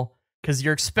small, because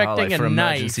you're expecting like for a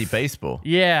knife. Emergency baseball.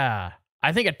 Yeah.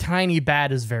 I think a tiny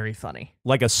bat is very funny.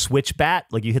 Like a Switch bat?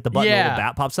 Like you hit the button and the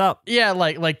bat pops up? Yeah,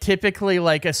 like typically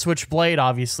like a Switch blade,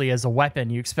 obviously, as a weapon,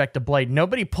 you expect a blade.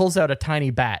 Nobody pulls out a tiny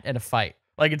bat in a fight.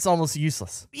 Like, it's almost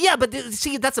useless. Yeah, but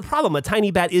see, that's the problem. A tiny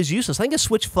bat is useless. I think a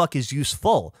Switch fuck is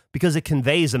useful because it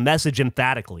conveys a message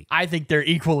emphatically. I think they're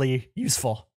equally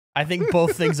useful. I think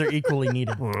both things are equally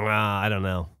needed. I don't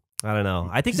know.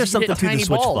 I think there's something to the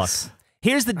Switch fuck.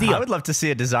 Here's the deal. I would love to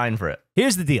see a design for it.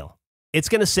 Here's the deal. It's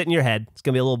gonna sit in your head. It's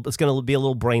gonna be a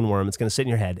little brain worm. It's gonna sit in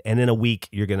your head, and in a week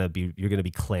you're gonna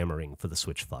be clamoring for the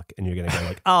Switch fuck, and you're gonna go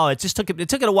like, oh, it took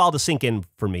it a while to sink in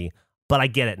for me, but I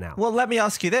get it now. Well, let me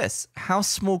ask you this: how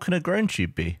small can a grown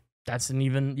tube be? That's I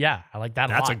like that.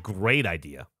 That's a great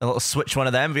idea. A little switch one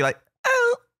of them, be like,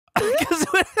 oh,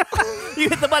 you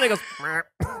hit the button, it goes.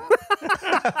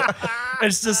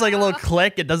 It's just like a little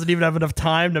click. It doesn't even have enough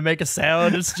time to make a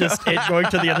sound. It's just it going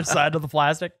to the other side of the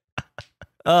plastic.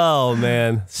 Oh,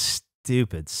 man.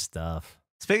 Stupid stuff.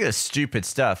 Speaking of stupid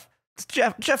stuff,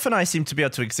 Geoff and I seem to be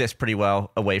able to exist pretty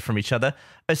well away from each other.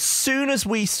 As soon as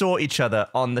we saw each other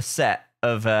on the set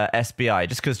of SBI,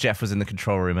 just because Geoff was in the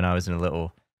control room and I was in a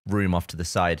little room off to the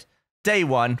side, day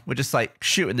one, we're just like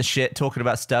shooting the shit, talking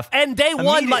about stuff. And day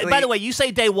one, by the way, you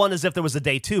say day one as if there was a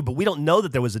day two, but we don't know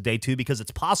that there was a day two because it's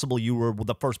possible you were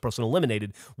the first person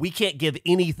eliminated. We can't give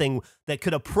anything that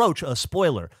could approach a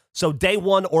spoiler. So day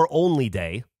one or only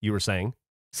day, you were saying.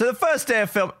 So the first day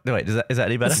of film. No, wait, is that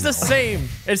any better? It's the same.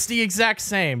 It's the exact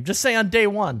same. Just say on day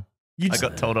one. I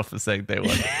got told off for saying day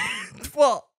one.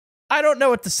 Well, I don't know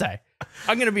what to say.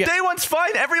 I'm gonna be. Day one's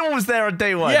fine. Everyone was there on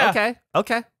day one. Yeah.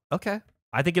 Okay.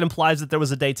 I think it implies that there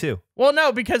was a day two. Well,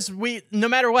 no, because no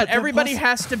matter what, everybody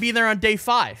has to be there on day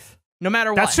 5. No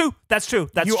matter what. That's true.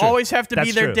 You always have to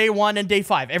be there day 1 and day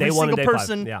 5. Every single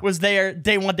person was there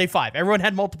day 1, day 5. Everyone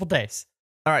had multiple days.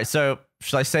 All right, so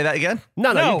should I say that again?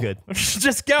 No, you're good.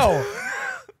 Just go.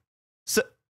 So,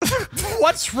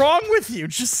 what's wrong with you?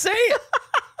 Just say it.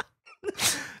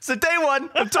 So day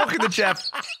one, I'm talking to Geoff,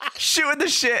 shooting the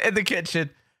shit in the kitchen.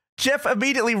 Geoff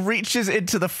immediately reaches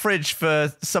into the fridge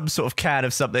for some sort of can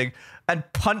of something and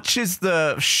punches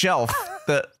the shelf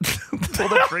that all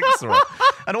the drinks are on.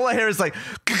 And all I hear is like,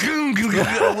 all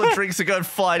the drinks are going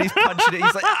flying. He's punching it.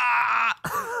 He's like,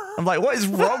 ah! I'm like, what is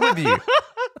wrong with you?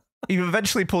 He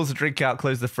eventually pulls the drink out,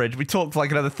 closes the fridge. We talk for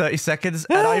like another 30 seconds,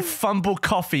 and I fumble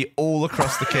coffee all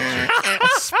across the kitchen. I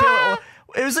spill it all.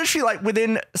 It was literally like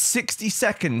within 60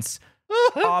 seconds,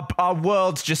 our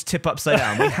worlds just tip upside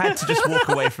down. We had to just walk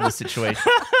away from the situation.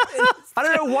 I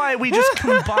don't know why we just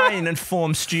combine and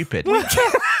form stupid. We're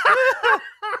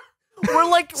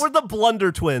the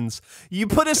Blunder twins. You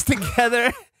put us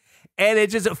together, and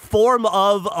it's just a form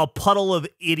of a puddle of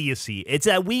idiocy. It's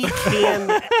that we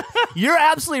can. You're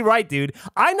absolutely right, dude.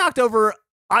 I knocked over.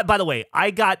 By the way,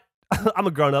 I'm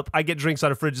a grown up. I get drinks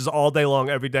out of fridges all day long,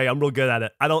 every day. I'm real good at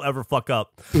it. I don't ever fuck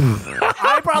up.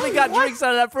 I probably got drinks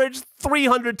out of that fridge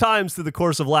 300 times through the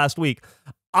course of last week.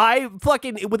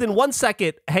 Within 1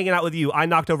 second hanging out with you, I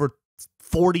knocked over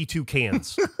 42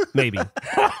 cans, maybe.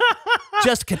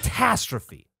 just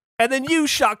catastrophe. And then you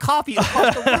shot coffee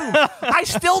across the room. I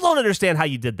still don't understand how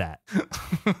you did that.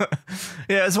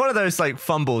 Yeah, it's one of those like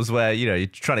fumbles where, you know, you're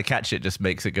trying to catch it just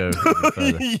makes it go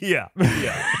further. Yeah.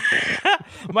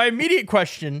 My immediate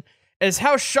question is,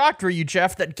 how shocked were you,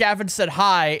 Geoff, that Gavin said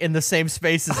hi in the same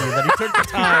space as you, that he took the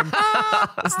time?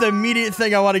 That's the immediate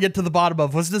thing I want to get to the bottom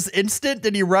of. Was this instant?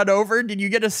 Did he run over? Did you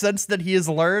get a sense that he has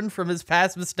learned from his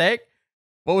past mistake?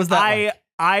 What was that like?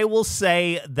 I will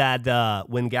say that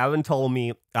when Gavin told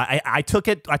me, I took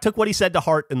what he said to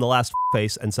heart in the last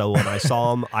face, and so when I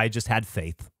saw him, I just had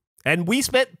faith. And we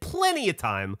spent plenty of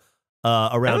time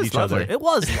around each other. It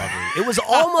was lovely. It was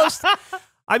almost...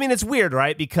 I mean, it's weird,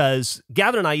 right? Because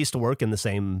Gavin and I used to work in the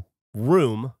same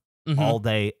room all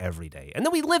day, every day. And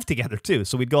then we lived together, too.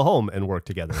 So we'd go home and work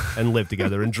together and live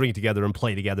together and drink together and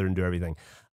play together and do everything.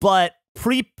 But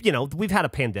we've had a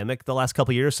pandemic the last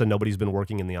couple of years, so nobody's been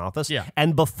working in the office. Yeah.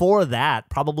 And before that,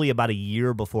 probably about a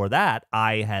year before that,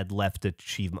 I had left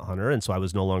Achievement Hunter, and so I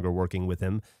was no longer working with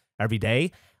him every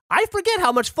day. I forget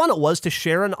how much fun it was to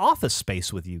share an office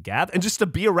space with you, Gav, and just to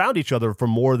be around each other for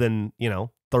more than,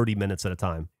 30 minutes at a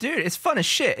time. Dude, it's fun as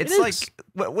shit. It's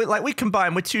like we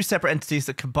combine, we're two separate entities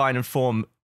that combine and form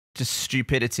just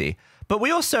stupidity. But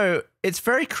we also, it's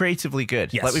very creatively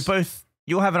good. Yes. Like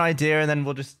you'll have an idea and then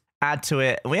we'll just add to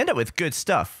it. And we end up with good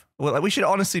stuff. We should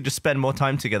honestly just spend more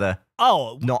time together.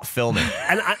 Oh, not filming.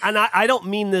 And I don't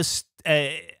mean this.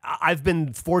 I've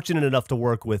been fortunate enough to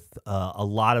work with a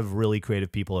lot of really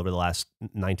creative people over the last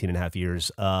 19 and a half years,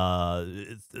 all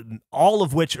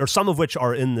of which, or some of which,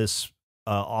 are in this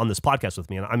on this podcast with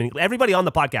me. And I mean, everybody on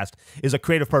the podcast is a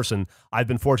creative person I've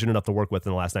been fortunate enough to work with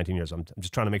in the last 19 years. I'm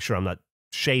just trying to make sure I'm not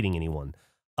shading anyone.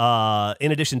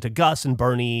 In addition to Gus and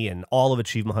Bernie and all of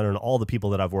Achievement Hunter and all the people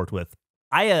that I've worked with,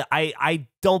 I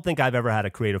don't think I've ever had a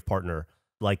creative partner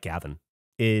like Gavin.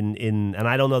 And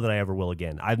I don't know that I ever will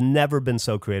again. I've never been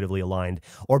so creatively aligned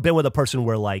or been with a person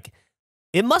where, like,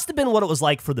 it must have been what it was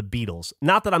like for the Beatles.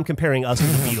 Not that I'm comparing us to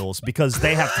the Beatles, because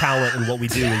they have talent and what we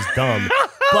do is dumb.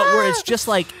 But where it's just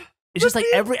like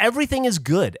everything is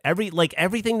good.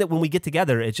 Everything that when we get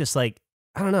together, it's just like,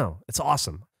 I don't know. It's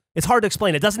awesome. It's hard to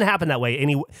explain. It doesn't happen that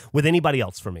way with anybody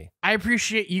else for me. I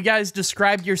appreciate you guys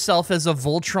described yourself as a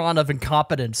Voltron of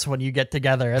incompetence when you get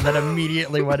together, and then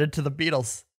immediately went into the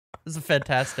Beatles. This is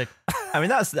fantastic. I mean,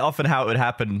 that's often how it would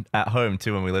happen at home,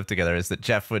 too, when we lived together, is that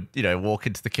Geoff would, walk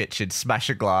into the kitchen, smash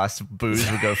a glass,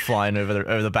 booze would go flying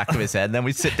over the back of his head, and then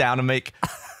we'd sit down and make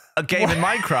a game in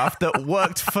Minecraft that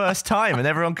worked first time and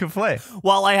everyone could play.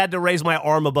 While I had to raise my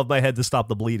arm above my head to stop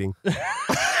the bleeding.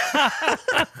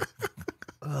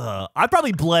 I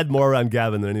probably bled more around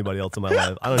Gavin than anybody else in my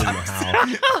life. I don't even know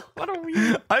how. What are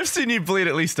we? I've seen you bleed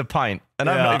at least a pint, and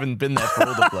I've not even been there for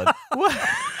all the blood. What?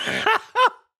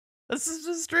 This is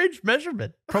a strange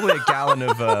measurement. Probably a gallon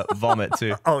of vomit,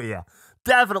 too. Oh, yeah.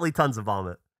 Definitely tons of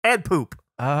vomit. And poop.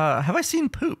 Have I seen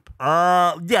poop?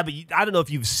 Yeah, but I don't know if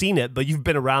you've seen it, but you've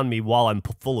been around me while I'm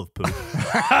full of poop.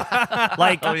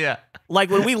 Oh, yeah. Like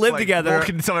when we lived together. Walk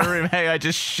into my room, hey, I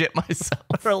just shit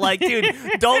myself. Or like, dude,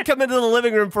 don't come into the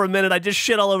living room for a minute. I just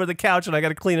shit all over the couch and I got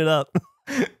to clean it up.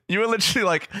 You were literally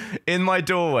like in my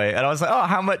doorway and I was like, oh,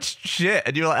 how much shit?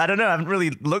 And you were like, I don't know, I haven't really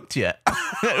looked yet.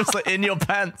 It was like in your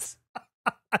pants.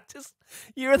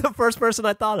 You're the first person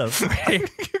I thought of.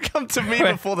 You come to me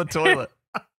before the toilet.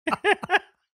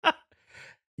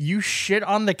 You shit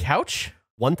on the couch?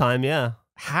 One time, yeah.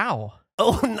 How?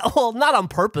 Oh, no, well, not on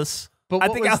purpose. But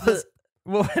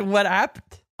what happened?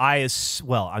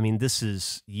 I mean, this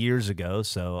is years ago,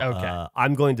 so okay.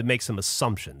 I'm going to make some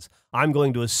assumptions. I'm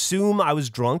going to assume I was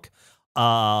drunk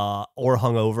or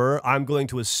hungover. I'm going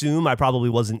to assume I probably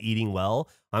wasn't eating well.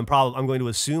 I'm going to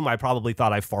assume I probably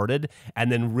thought I farted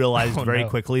and then realized very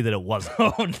quickly that it wasn't.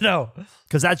 Oh, no.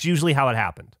 Because that's usually how it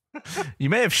happened. You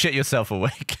may have shit yourself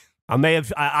awake.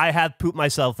 I have pooped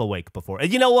myself awake before.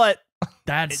 And you know what?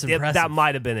 That's impressive. That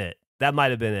might have been it.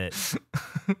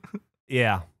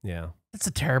 Yeah. That's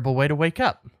a terrible way to wake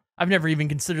up. I've never even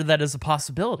considered that as a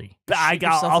possibility.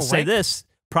 I'll say this.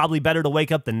 Probably better to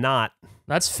wake up than not.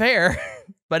 That's fair.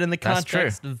 But in the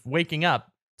context of waking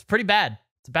up, it's pretty bad.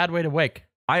 It's a bad way to wake.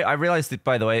 I realized it,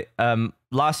 by the way,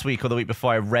 last week or the week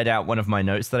before I read out one of my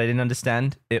notes that I didn't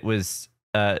understand. It was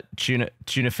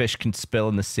tuna fish can spill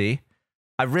in the sea.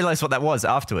 I realized what that was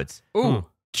afterwards. Ooh.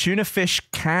 Tuna fish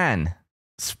can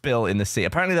spill in the sea.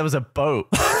 Apparently there was a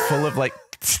boat full of like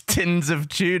tins of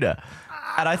tuna.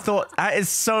 And I thought, that is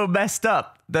so messed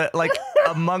up that like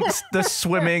amongst the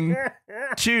swimming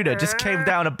tuna just came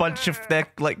down a bunch of their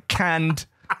like canned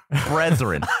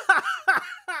brethren.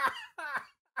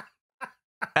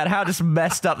 And how just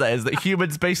messed up that is, that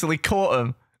humans basically caught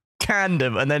them canned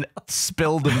them and then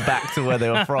spilled them back to where they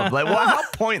were from. Like, what? How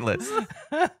pointless.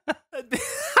 It'd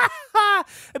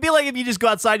be like if you just go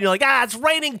outside and you're like, it's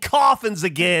raining coffins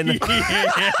again.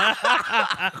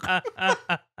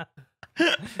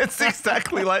 It's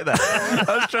exactly like that.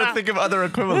 I was trying to think of other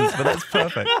equivalents, but that's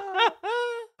perfect.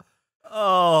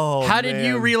 Oh, How did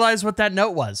you realize what that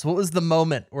note was? What was the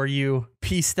moment where you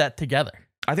pieced that together?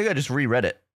 I think I just reread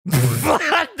it.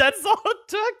 That's all it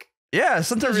took? Yeah,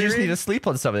 sometimes you just need to sleep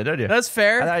on something, don't you? That's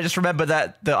fair. And I just remember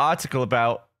that the article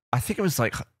about, I think it was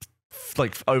like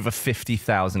over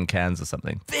 50,000 cans or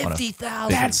something.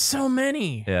 50,000. That's so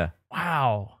many. Yeah.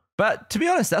 Wow. But to be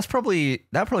honest, that'd probably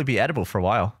be edible for a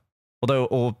while. Although,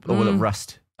 or will it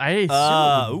rust? I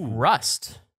assume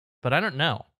rust, but I don't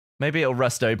know. Maybe it'll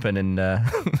rust open and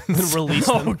release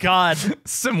them. Oh, God.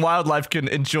 Some wildlife can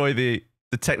enjoy the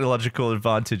technological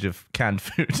advantage of canned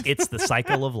food. It's the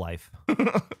cycle of life.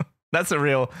 That's a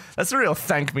real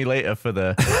thank me later for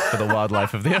the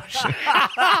wildlife of the ocean.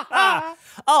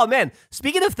 Oh, man.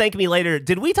 Speaking of thank me later,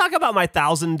 did we talk about my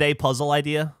 1,000-day puzzle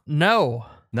idea? No.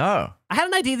 No. I had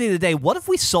an idea the other day. What if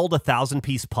we sold a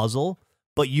 1,000-piece puzzle,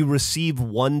 but you receive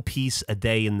one piece a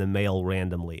day in the mail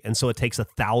randomly, and so it takes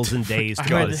 1,000 days to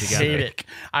put it together? Hate it.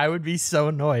 I would be so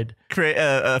annoyed. Create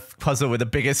a puzzle with the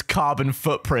biggest carbon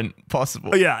footprint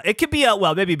possible. Yeah, it could be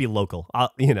maybe it'd be local.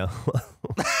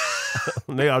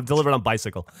 Maybe I'll deliver it on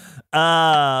bicycle.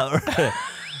 Can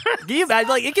you imagine?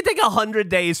 Like, it could take 100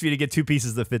 days for you to get two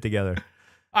pieces that fit together.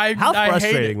 How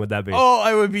frustrating would that be? Oh,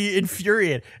 I would be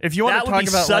infuriated. If you want to talk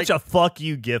about such a fuck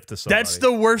you gift to somebody. That's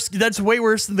the worst. That's way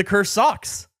worse than the cursed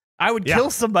socks. I would kill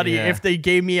somebody if they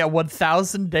gave me a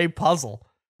 1,000-day puzzle,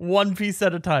 one piece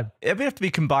at a time. It'd have to be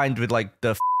combined with like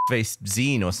the face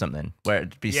zine or something, where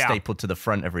it'd be stapled to the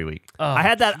front every week. I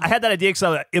had that idea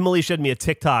because Emily showed me a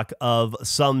TikTok of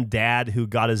some dad who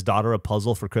got his daughter a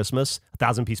puzzle for Christmas, a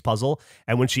 1,000-piece puzzle,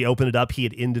 and when she opened it up, he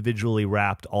had individually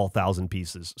wrapped all 1,000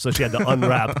 pieces. So she had to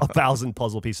unwrap 1,000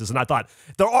 puzzle pieces, and I thought,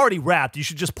 they're already wrapped. You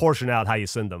should just portion out how you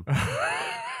send them.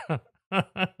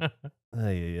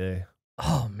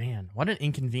 Oh man, what an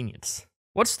inconvenience.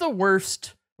 What's the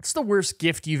worst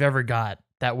gift you've ever got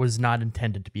that was not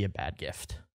intended to be a bad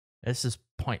gift? This is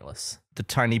pointless. The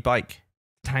tiny bike.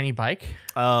 Tiny bike?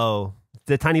 Oh,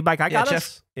 the tiny bike I got Jeff,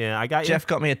 us? Yeah, I got you. Jeff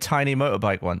got me a tiny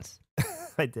motorbike once.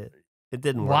 I did. It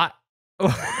didn't work.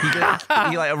 What?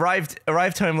 He like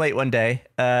arrived home late one day,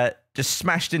 just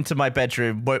smashed into my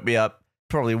bedroom, woke me up,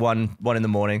 probably one in the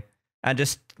morning, and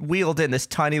just wheeled in this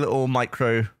tiny little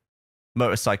micro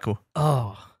motorcycle.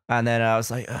 Oh. And then I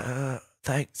was like,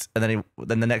 thanks. And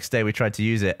then the next day we tried to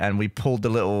use it, and we pulled the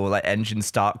little like engine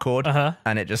start cord,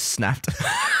 and it just snapped.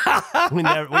 we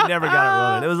never got it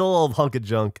running. It was a little hunk of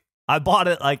junk. I bought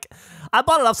it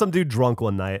off some dude drunk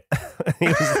one night. he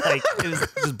was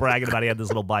just bragging about he had this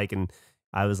little bike, and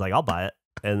I was like, I'll buy it.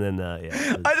 And then,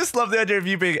 I just love the idea of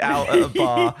you being out at a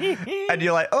bar and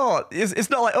you're like, oh, it's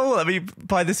not like, oh, let me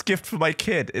buy this gift for my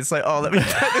kid. It's like, oh, let me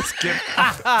buy this gift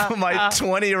for my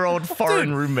 20-year-old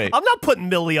foreign roommate. I'm not putting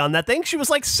Millie on that thing. She was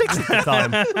like 6 at the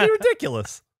time. It'd be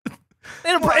ridiculous.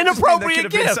 Inappropriate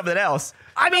gift. Been something else.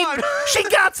 I mean, she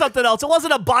got something else. It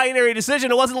wasn't a binary decision.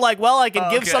 It wasn't like, well, I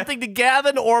can give something to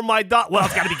Gavin or my daughter. Well,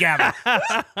 it's got to be Gavin.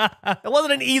 It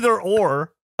wasn't an either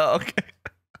or. Oh, okay.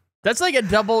 That's like a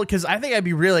double, because I think I'd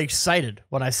be really excited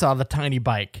when I saw the tiny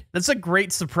bike. That's a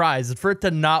great surprise. And for it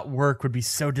to not work would be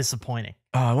so disappointing.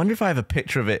 Oh, I wonder if I have a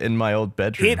picture of it in my old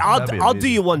bedroom. I'll do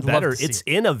you one better. It's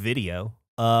in a video.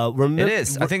 It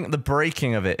is. I think the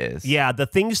breaking of it is. Yeah, the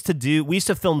things to do. We used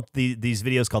to film these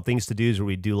videos called Things to Do's, where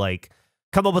we do like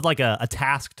come up with like a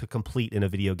task to complete in a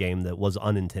video game that was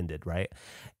unintended, right?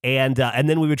 And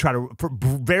then we would try to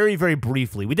very, very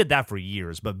briefly. We did that for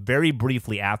years, but very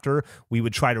briefly after, we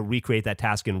would try to recreate that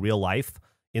task in real life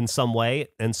in some way.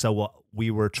 And so we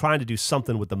were trying to do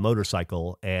something with the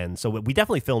motorcycle, and so we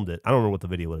definitely filmed it. I don't remember what the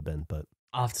video would have been, but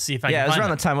I'll have to see if I can. Yeah, it was find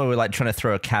around the time where we were like trying to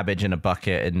throw a cabbage in a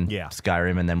bucket in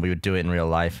Skyrim, and then we would do it in real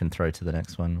life and throw to the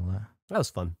next one. That was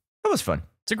fun. That was fun.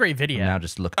 It's a great video. And now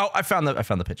just look. Oh, I found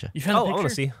the picture. You found the picture? I want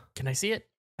to see. Can I see it?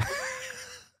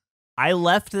 I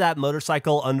left that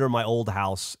motorcycle under my old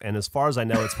house, and as far as I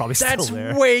know, it's probably still there.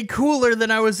 That's way cooler than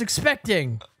I was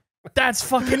expecting. That's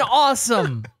fucking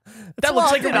awesome. That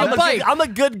looks like a real bike. I'm a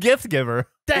good gift giver.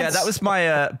 That was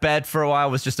my bed for a while.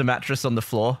 Was just a mattress on the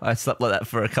floor. I slept like that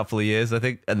for a couple of years, I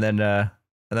think, and then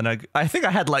I think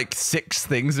I had like 6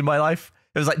 things in my life.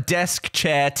 It was like desk,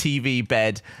 chair, TV,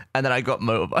 bed, and then I got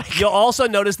motorbike. You'll also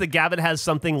notice that Gavin has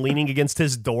something leaning against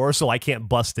his door, so I can't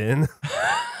bust in.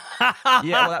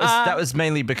 Yeah, well, that was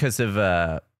mainly because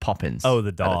of Poppins. Oh,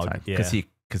 the dog. Because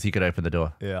because he could open the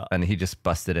door. Yeah. And he just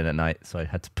busted in at night, so I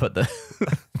had to put the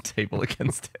table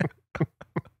against him.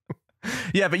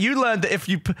 Yeah, but you learned that if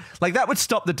you, like, that would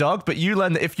stop the dog, but you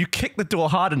learned that if you kick the door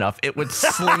hard enough, it would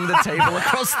sling the table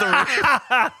across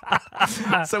the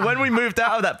room. So when we moved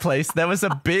out of that place, there was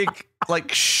a big,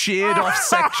 like, sheared off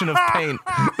section of paint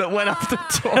that went up the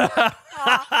door.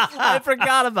 I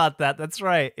forgot about that. That's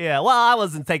right. Yeah. Well, I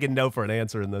wasn't taking no for an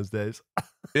answer in those days.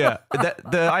 Yeah.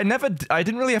 I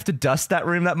didn't really have to dust that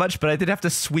room that much, but I did have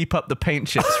to sweep up the paint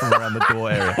chips from around the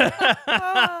door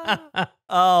area.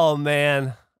 Oh,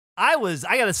 man. I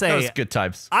gotta say, that was good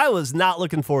times. I was not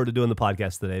looking forward to doing the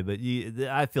podcast today, but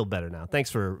I feel better now.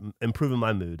 Thanks for improving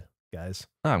my mood, guys.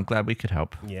 Oh, I'm glad we could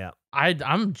help. Yeah.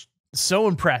 I'm so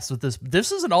impressed with this.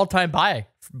 This is an all-time buy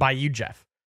by you, Geoff.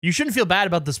 You shouldn't feel bad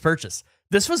about this purchase.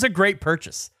 This was a great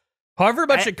purchase. However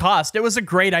much it cost, it was a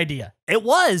great idea. It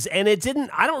was, and it didn't.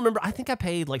 I don't remember. I think I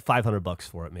paid like $500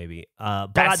 for it, maybe.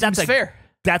 But that's fair.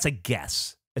 That's a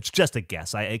guess. It's just a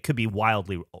guess. It could be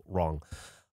wildly wrong.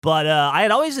 But I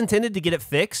had always intended to get it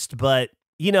fixed, but,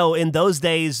 you know, in those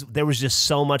days, there was just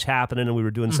so much happening, and we were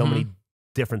doing so many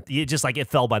different, it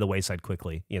fell by the wayside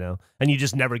quickly, you know, and you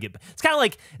just never get, it's kind of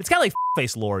like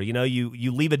face lore, you know,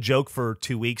 you leave a joke for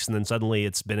 2 weeks, and then suddenly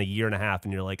it's been a year and a half,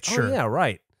 and you're like, oh, yeah,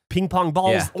 right. Ping pong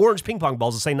balls, orange ping pong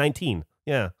balls that say 19.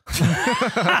 Yeah.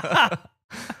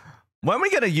 When are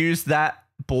we going to use that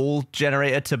ball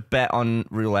generator to bet on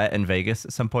roulette in Vegas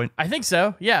at some point? I think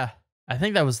so, yeah. I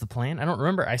think that was the plan. I don't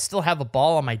remember. I still have a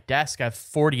ball on my desk. I have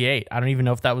 48. I don't even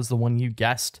know if that was the one you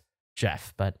guessed,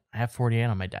 Geoff, but I have 48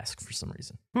 on my desk for some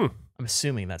reason. I'm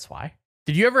assuming that's why.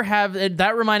 Did you ever have,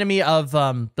 that reminded me of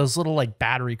those little like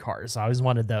battery cars. I always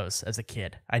wanted those as a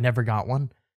kid. I never got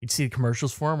one. You'd see the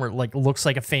commercials for them where it like looks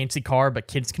like a fancy car, but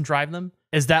kids can drive them.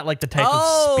 Is that like the type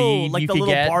of speed like you the could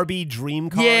little get? Barbie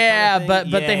dream car? Yeah, kind of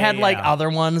thing? but they had like other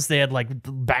ones. They had like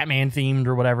Batman themed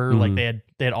or whatever. Like they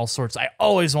had all sorts. I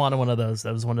always wanted one of those.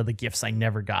 That was one of the gifts I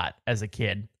never got as a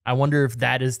kid. I wonder if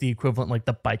that is the equivalent, like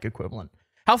the bike equivalent.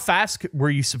 How fast were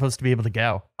you supposed to be able to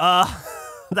go?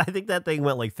 I think that thing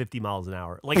went like 50 miles an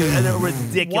hour, like at a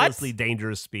ridiculously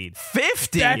dangerous speed.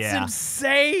 50? That's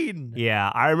insane.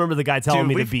 Yeah, I remember the guy telling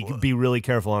me to be really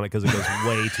careful on it because it goes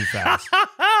way too fast.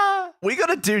 We got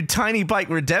to do tiny bike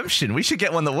redemption. We should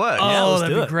get one that works. Yeah, let's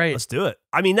that'd do be it. great. Let's do it.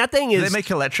 I mean, that thing is. Do they make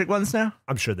electric ones now?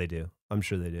 I'm sure they do.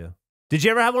 Did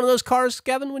you ever have one of those cars,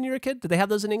 Gavin, when you were a kid? Did they have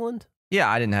those in England? Yeah,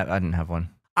 I didn't have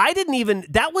one. I didn't even.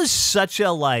 That was such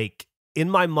a like. In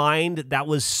my mind, that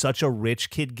was such a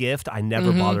rich kid gift. I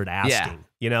never bothered asking. Yeah.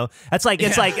 You know, it's like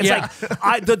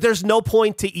there's no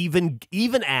point to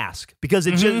even ask because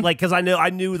it just like because I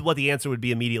knew what the answer would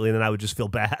be immediately, and then I would just feel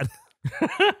bad.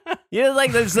 You know,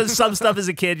 like there's some stuff as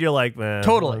a kid you're like, man,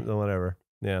 totally, whatever.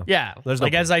 Yeah, yeah. There's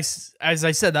like no as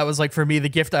I said, that was like for me the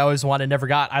gift I always wanted, never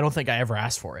got. I don't think I ever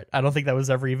asked for it. I don't think that was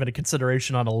ever even a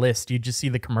consideration on a list. You just see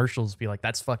the commercials, be like,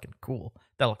 that's fucking cool.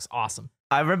 That looks awesome.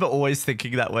 I remember always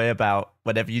thinking that way about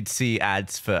whenever you'd see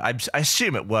ads for, I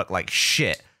assume it worked like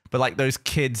shit, but like those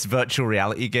kids virtual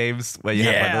reality games where you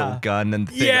have like a little gun and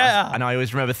thing. And I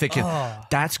always remember thinking,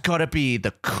 that's gotta be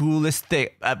the coolest thing.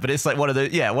 But it's like one of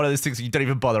those things you don't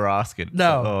even bother asking.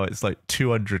 No. It's like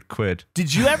 200 quid.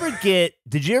 Did you ever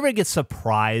get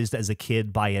surprised as a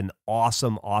kid by an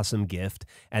awesome gift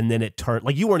and then it turned,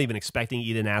 like you weren't even expecting it,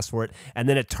 you didn't ask for it, and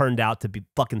then it turned out to be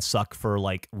fucking suck for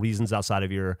like reasons outside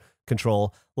of your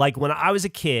control? Like when I was a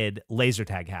kid, laser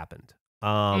tag happened.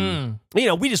 You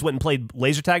know, we just went and played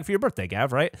laser tag for your birthday,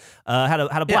 Gav, right? Had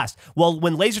a blast. Yeah. Well,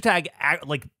 when laser tag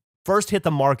like first hit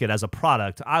the market as a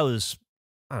product, I was,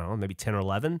 I don't know, maybe 10 or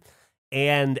 11,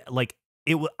 and like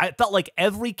I felt like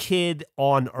every kid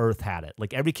on Earth had it.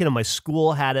 Like every kid in my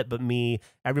school had it, but me.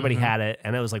 Everybody had it,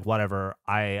 and it was like whatever.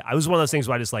 I was one of those things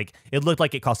where I just like it looked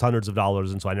like it cost hundreds of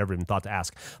dollars, and so I never even thought to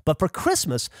ask. But for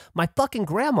Christmas, my fucking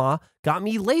grandma got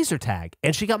me laser tag,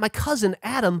 and she got my cousin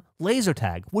Adam laser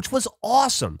tag, which was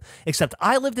awesome. Except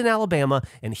I lived in Alabama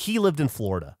and he lived in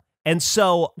Florida, and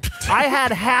so I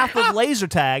had half of laser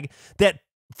tag that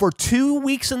for 2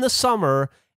 weeks in the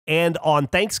summer. And on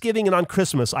Thanksgiving and on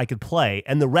Christmas, I could play.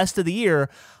 And the rest of the year,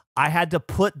 I had to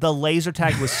put the laser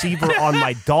tag receiver on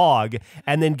my dog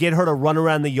and then get her to run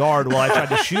around the yard while I tried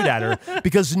to shoot at her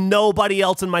because nobody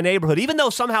else in my neighborhood, even though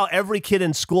somehow every kid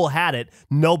in school had it,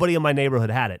 nobody in my neighborhood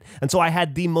had it. And so I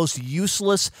had the most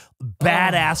useless,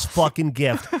 badass fucking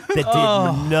gift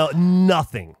that did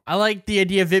nothing. I like the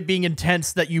idea of it being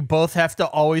intense that you both have to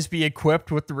always be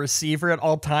equipped with the receiver at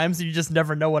all times, and you just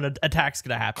never know when an attack's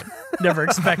gonna happen. Never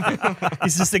expect it.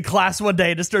 He's just in class one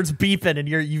day and it starts beeping and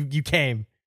you came.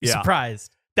 You're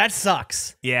surprised. That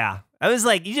sucks. Yeah. I was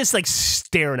like, you just like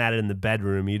staring at it in the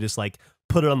bedroom. You just like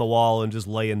put it on the wall and just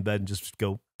lay in bed and just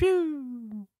go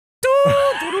pew,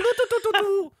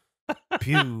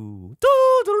 pew,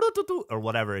 or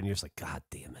whatever, and you're just like, God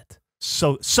damn it,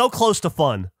 so close to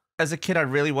fun. As a kid, I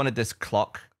really wanted this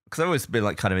clock because I've always been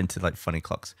like kind of into like funny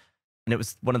clocks, and it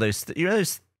was one of those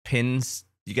those pins.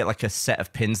 You get like a set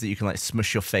of pins that you can like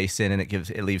smush your face in, and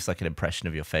it leaves like an impression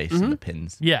of your face in the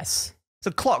pins. Yes. It's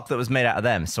a clock that was made out of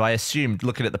them. So I assumed,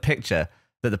 looking at the picture,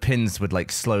 that the pins would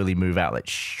like slowly move out, like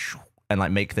and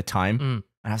like make the time.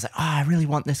 And I was like, I really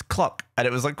want this clock. And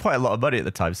it was like quite a lot of money at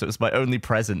the time. So it was my only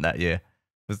present that year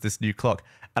was this new clock.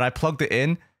 And I plugged it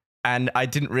in, and I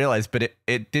didn't realize, but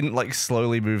it didn't like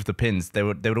slowly move the pins. They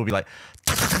would all be like,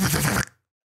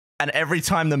 and every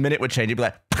time the minute would change, it'd be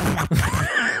like.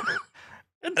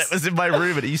 And it was in my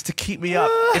room, and it used to keep me up.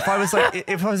 If I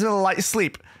was in a light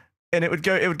sleep, and it would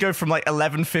go from like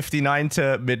 11:59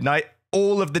 to midnight.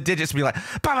 All of the digits would be like, bah,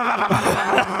 bah, bah, bah,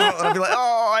 bah, bah, and I'd be like,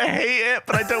 oh, I hate it,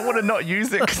 but I don't want to not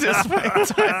use it because it's my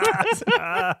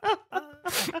time.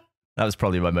 That was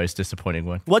probably my most disappointing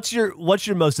one. What's your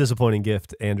most disappointing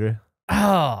gift, Andrew?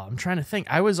 Oh, I'm trying to think.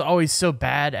 I was always so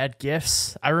bad at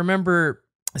gifts. I remember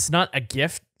it's not a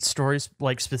gift stories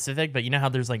like specific, but you know how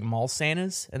there's like mall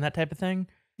Santas and that type of thing?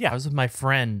 Yeah. I was with my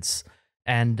friends,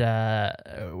 and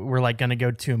we're like going to go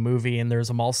to a movie, and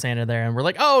there's a mall Santa there, and we're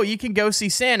like, oh, you can go see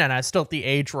Santa. And I was still at the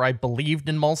age where I believed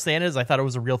in mall Santas. I thought it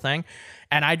was a real thing.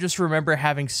 And I just remember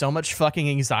having so much fucking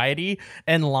anxiety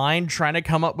in line trying to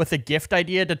come up with a gift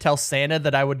idea to tell Santa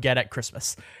that I would get at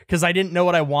Christmas, because I didn't know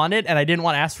what I wanted, and I didn't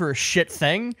want to ask for a shit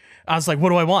thing. I was like, what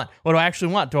do I want? What do I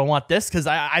actually want? Do I want this? Because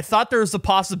I thought there was a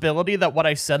possibility that what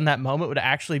I said in that moment would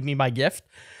actually be my gift.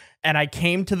 And I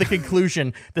came to the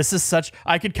conclusion,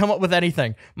 I could come up with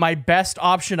anything. My best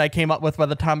option I came up with by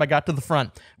the time I got to the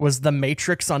front was The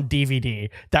Matrix on DVD.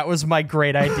 That was my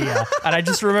great idea. And I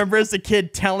just remember as a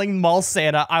kid telling mall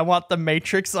Santa, I want The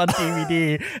Matrix on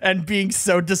DVD, and being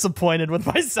so disappointed with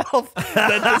myself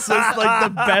that this was like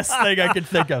the best thing I could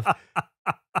think of.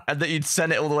 And that you'd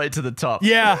send it all the way to the top.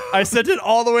 Yeah, I sent it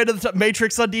all the way to the top.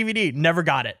 Matrix on DVD. Never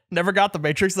got it. Never got The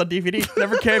Matrix on DVD.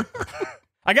 Never came.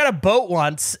 I got a boat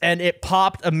once, and it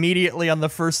popped immediately on the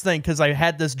first thing because I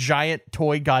had this giant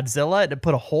toy Godzilla, and it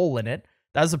put a hole in it.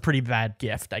 That was a pretty bad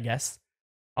gift, I guess.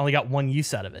 I only got one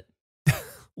use out of it.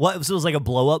 What? So it was like a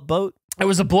blow-up boat? It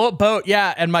was a blow-up boat,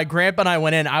 yeah. And my grandpa and I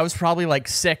went in. I was probably like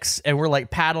 6, and we're like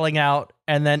paddling out.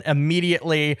 And then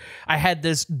immediately, I had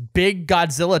this big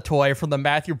Godzilla toy from the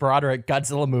Matthew Broderick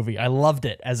Godzilla movie. I loved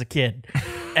it as a kid.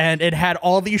 And it had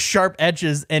all these sharp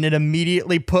edges, and it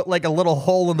immediately put like a little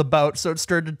hole in the boat, so it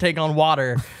started to take on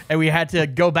water, and we had to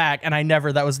go back, and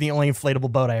that was the only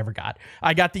inflatable boat I ever got.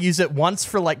 I got to use it once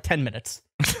for like 10 minutes.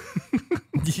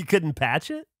 You couldn't patch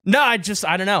it? No, I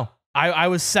don't know. I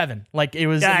was 7. Like, it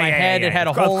was in my head, it had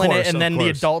a hole in it, and then the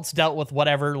adults dealt with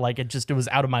whatever, like it was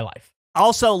out of my life.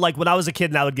 Also, like when I was a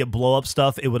kid and I would get blow up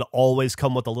stuff, it would always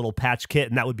come with a little patch kit,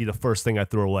 and that would be the first thing I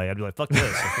threw away. I'd be like, fuck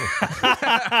this.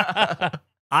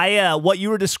 What you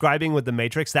were describing with The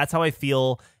Matrix, that's how I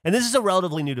feel. And this is a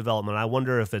relatively new development. I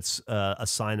wonder if it's a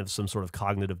sign of some sort of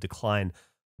cognitive decline.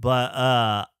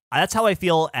 But that's how I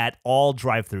feel at all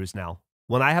drive-thrus now.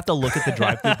 When I have to look at the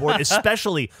drive-thru board,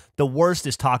 especially the worst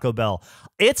is Taco Bell.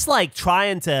 It's like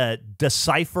trying to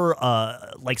decipher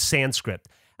like Sanskrit.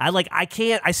 I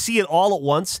can't, I see it all at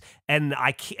once, and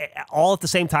I can't, all at the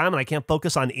same time, and I can't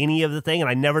focus on any of the thing, and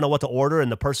I never know what to order,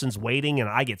 and the person's waiting, and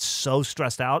I get so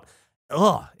stressed out.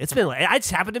 Ugh, it's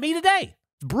happened to me today.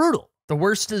 It's brutal. The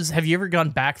worst is, have you ever gone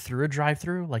back through a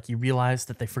drive-thru? Like, you realize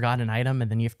that they forgot an item,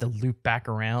 and then you have to loop back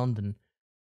around, and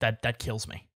that kills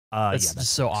me. It's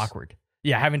just so awkward.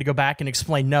 Yeah, having to go back and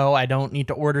explain, no, I don't need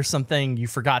to order something. You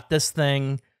forgot this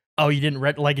thing. Oh, you didn't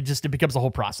it becomes a whole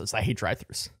process. I hate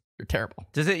drive-thrus. They're terrible.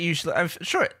 Does it usually?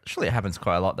 Surely it happens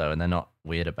quite a lot though, and they're not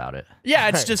weird about it. Yeah,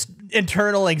 it's just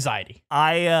internal anxiety.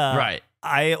 I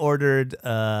ordered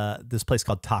this place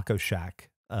called Taco Shack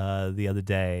the other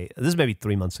day. This is maybe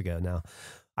 3 months ago now.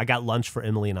 I got lunch for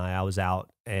Emily and I was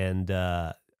out, and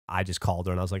I just called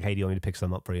her and I was like, "Hey, do you want me to pick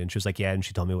some up for you?" And she was like, "Yeah." And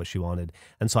she told me what she wanted,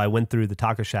 and so I went through the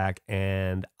Taco Shack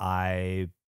and I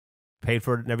paid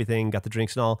for it and everything, got the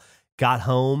drinks and all. Got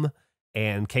home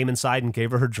and came inside and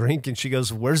gave her drink, and she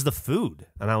goes, "Where's the food?"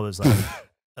 And I was like,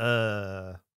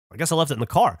 I guess I left it in the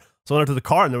car. So I went up to the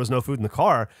car, and there was no food in the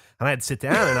car, and I had to sit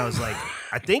down, and I was like,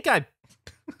 I think I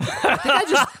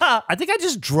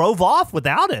just drove off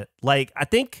without it. Like, I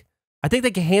think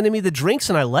they handed me the drinks,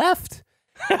 and I left.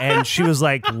 And she was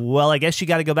like, "Well, I guess you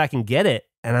got to go back and get it."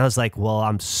 And I was like, "Well,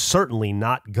 I'm certainly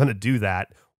not gonna do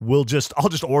that. I'll just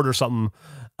order something."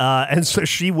 And so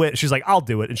she's like, "I'll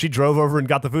do it." And she drove over and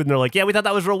got the food, and they're like, "Yeah, we thought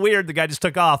that was real weird. The guy just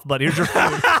took off, but here's your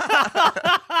food."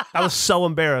 I was so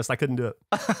embarrassed. I couldn't do it.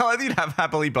 I think you'd have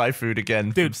happily buy food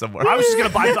again, dude. From somewhere. I was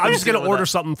just gonna order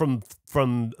something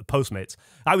from Postmates.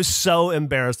 I was so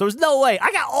embarrassed. There was no way.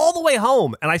 I got all the way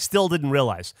home and I still didn't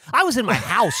realize. I was in my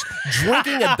house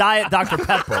drinking a Diet Dr.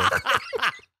 Pepper,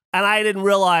 and I didn't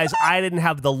realize I didn't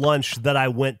have the lunch that I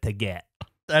went to get.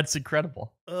 That's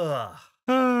incredible. Ugh.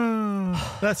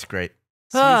 That's great.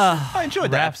 I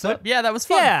enjoyed that episode. Yeah, that was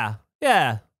fun.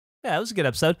 Yeah, it was a good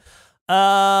episode.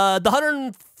 The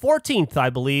 114th, I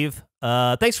believe.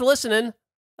 Thanks for listening.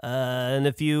 And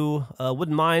if you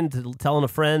wouldn't mind telling a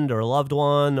friend or a loved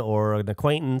one or an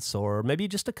acquaintance or maybe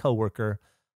just a coworker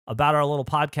about our little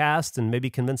podcast and maybe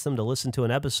convince them to listen to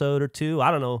an episode or two.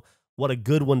 I don't know what a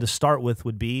good one to start with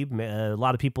would be. A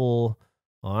lot of people,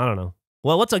 I don't know.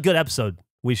 Well, what's a good episode?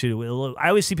 I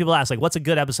always see people ask, like, what's a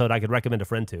good episode I could recommend a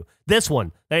friend to? This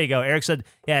one. There you go. Eric said,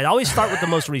 yeah, always start with the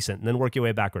most recent and then work your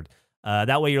way backward.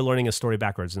 That way you're learning a story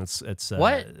backwards. And it's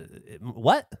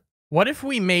what? What if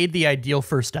we made the ideal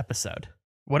first episode?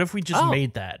 What if we just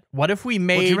made that? What if we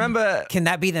made... Well, do you remember... Can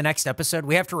that be the next episode?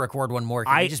 We have to record one more.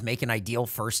 Can we just make an ideal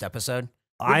first episode?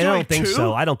 I don't think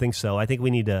so. I don't think so. I think we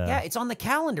need to... Yeah, it's on the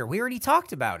calendar. We already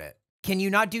talked about it. Can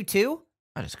you not do 2?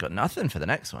 I just got nothing for the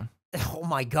next one. Oh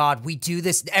my God, we do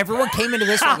this. Everyone came into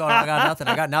this one going, I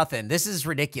got nothing. This is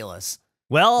ridiculous.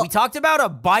 Well, we talked about a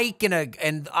bike and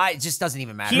it just doesn't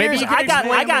even matter.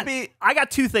 I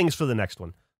got 2 things for the next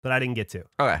one that I didn't get to.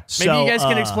 Okay. Maybe you guys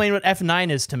can explain what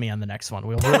F9 is to me on the next one.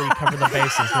 We'll really cover the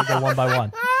bases. We'll go one by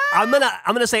one. I'm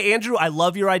gonna say, Andrew, I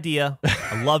love your idea.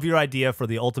 I love your idea for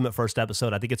the ultimate first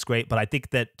episode. I think it's great, but I think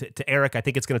that to Eric, I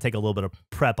think it's gonna take a little bit of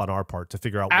prep on our part to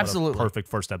figure out what a perfect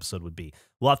first episode would be.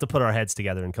 We'll have to put our heads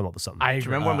together and come up with something. I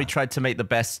remember when we tried to make the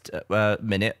best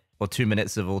minute or 2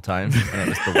 minutes of all time, and it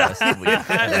was the worst we've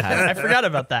ever had. I forgot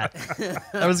about that.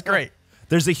 That was great.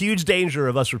 There's a huge danger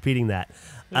of us repeating that.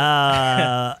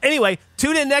 Anyway,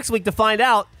 tune in next week to find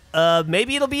out.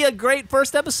 Maybe it'll be a great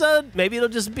first episode. Maybe it'll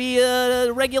just be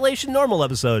a regulation normal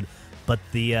episode. But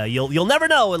you'll never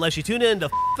know unless you tune in to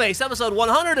Face episode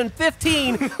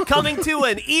 115 coming to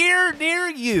an ear near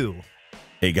you.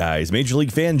 Hey guys, Major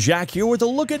League fan Jack here with a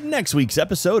look at next week's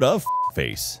episode of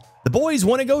Face. The boys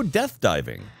want to go death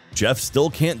diving. Geoff still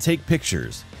can't take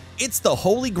pictures. It's the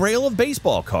holy grail of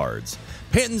baseball cards.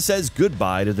 Panton says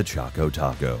goodbye to the Choco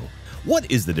Taco.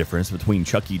 What is the difference between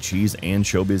Chuck E. Cheese and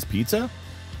Showbiz Pizza?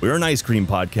 We're an ice cream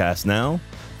podcast now.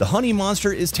 The honey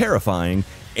monster is terrifying,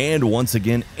 and once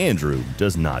again, Andrew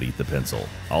does not eat the pencil.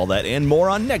 All that and more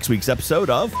on next week's episode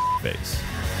of Face.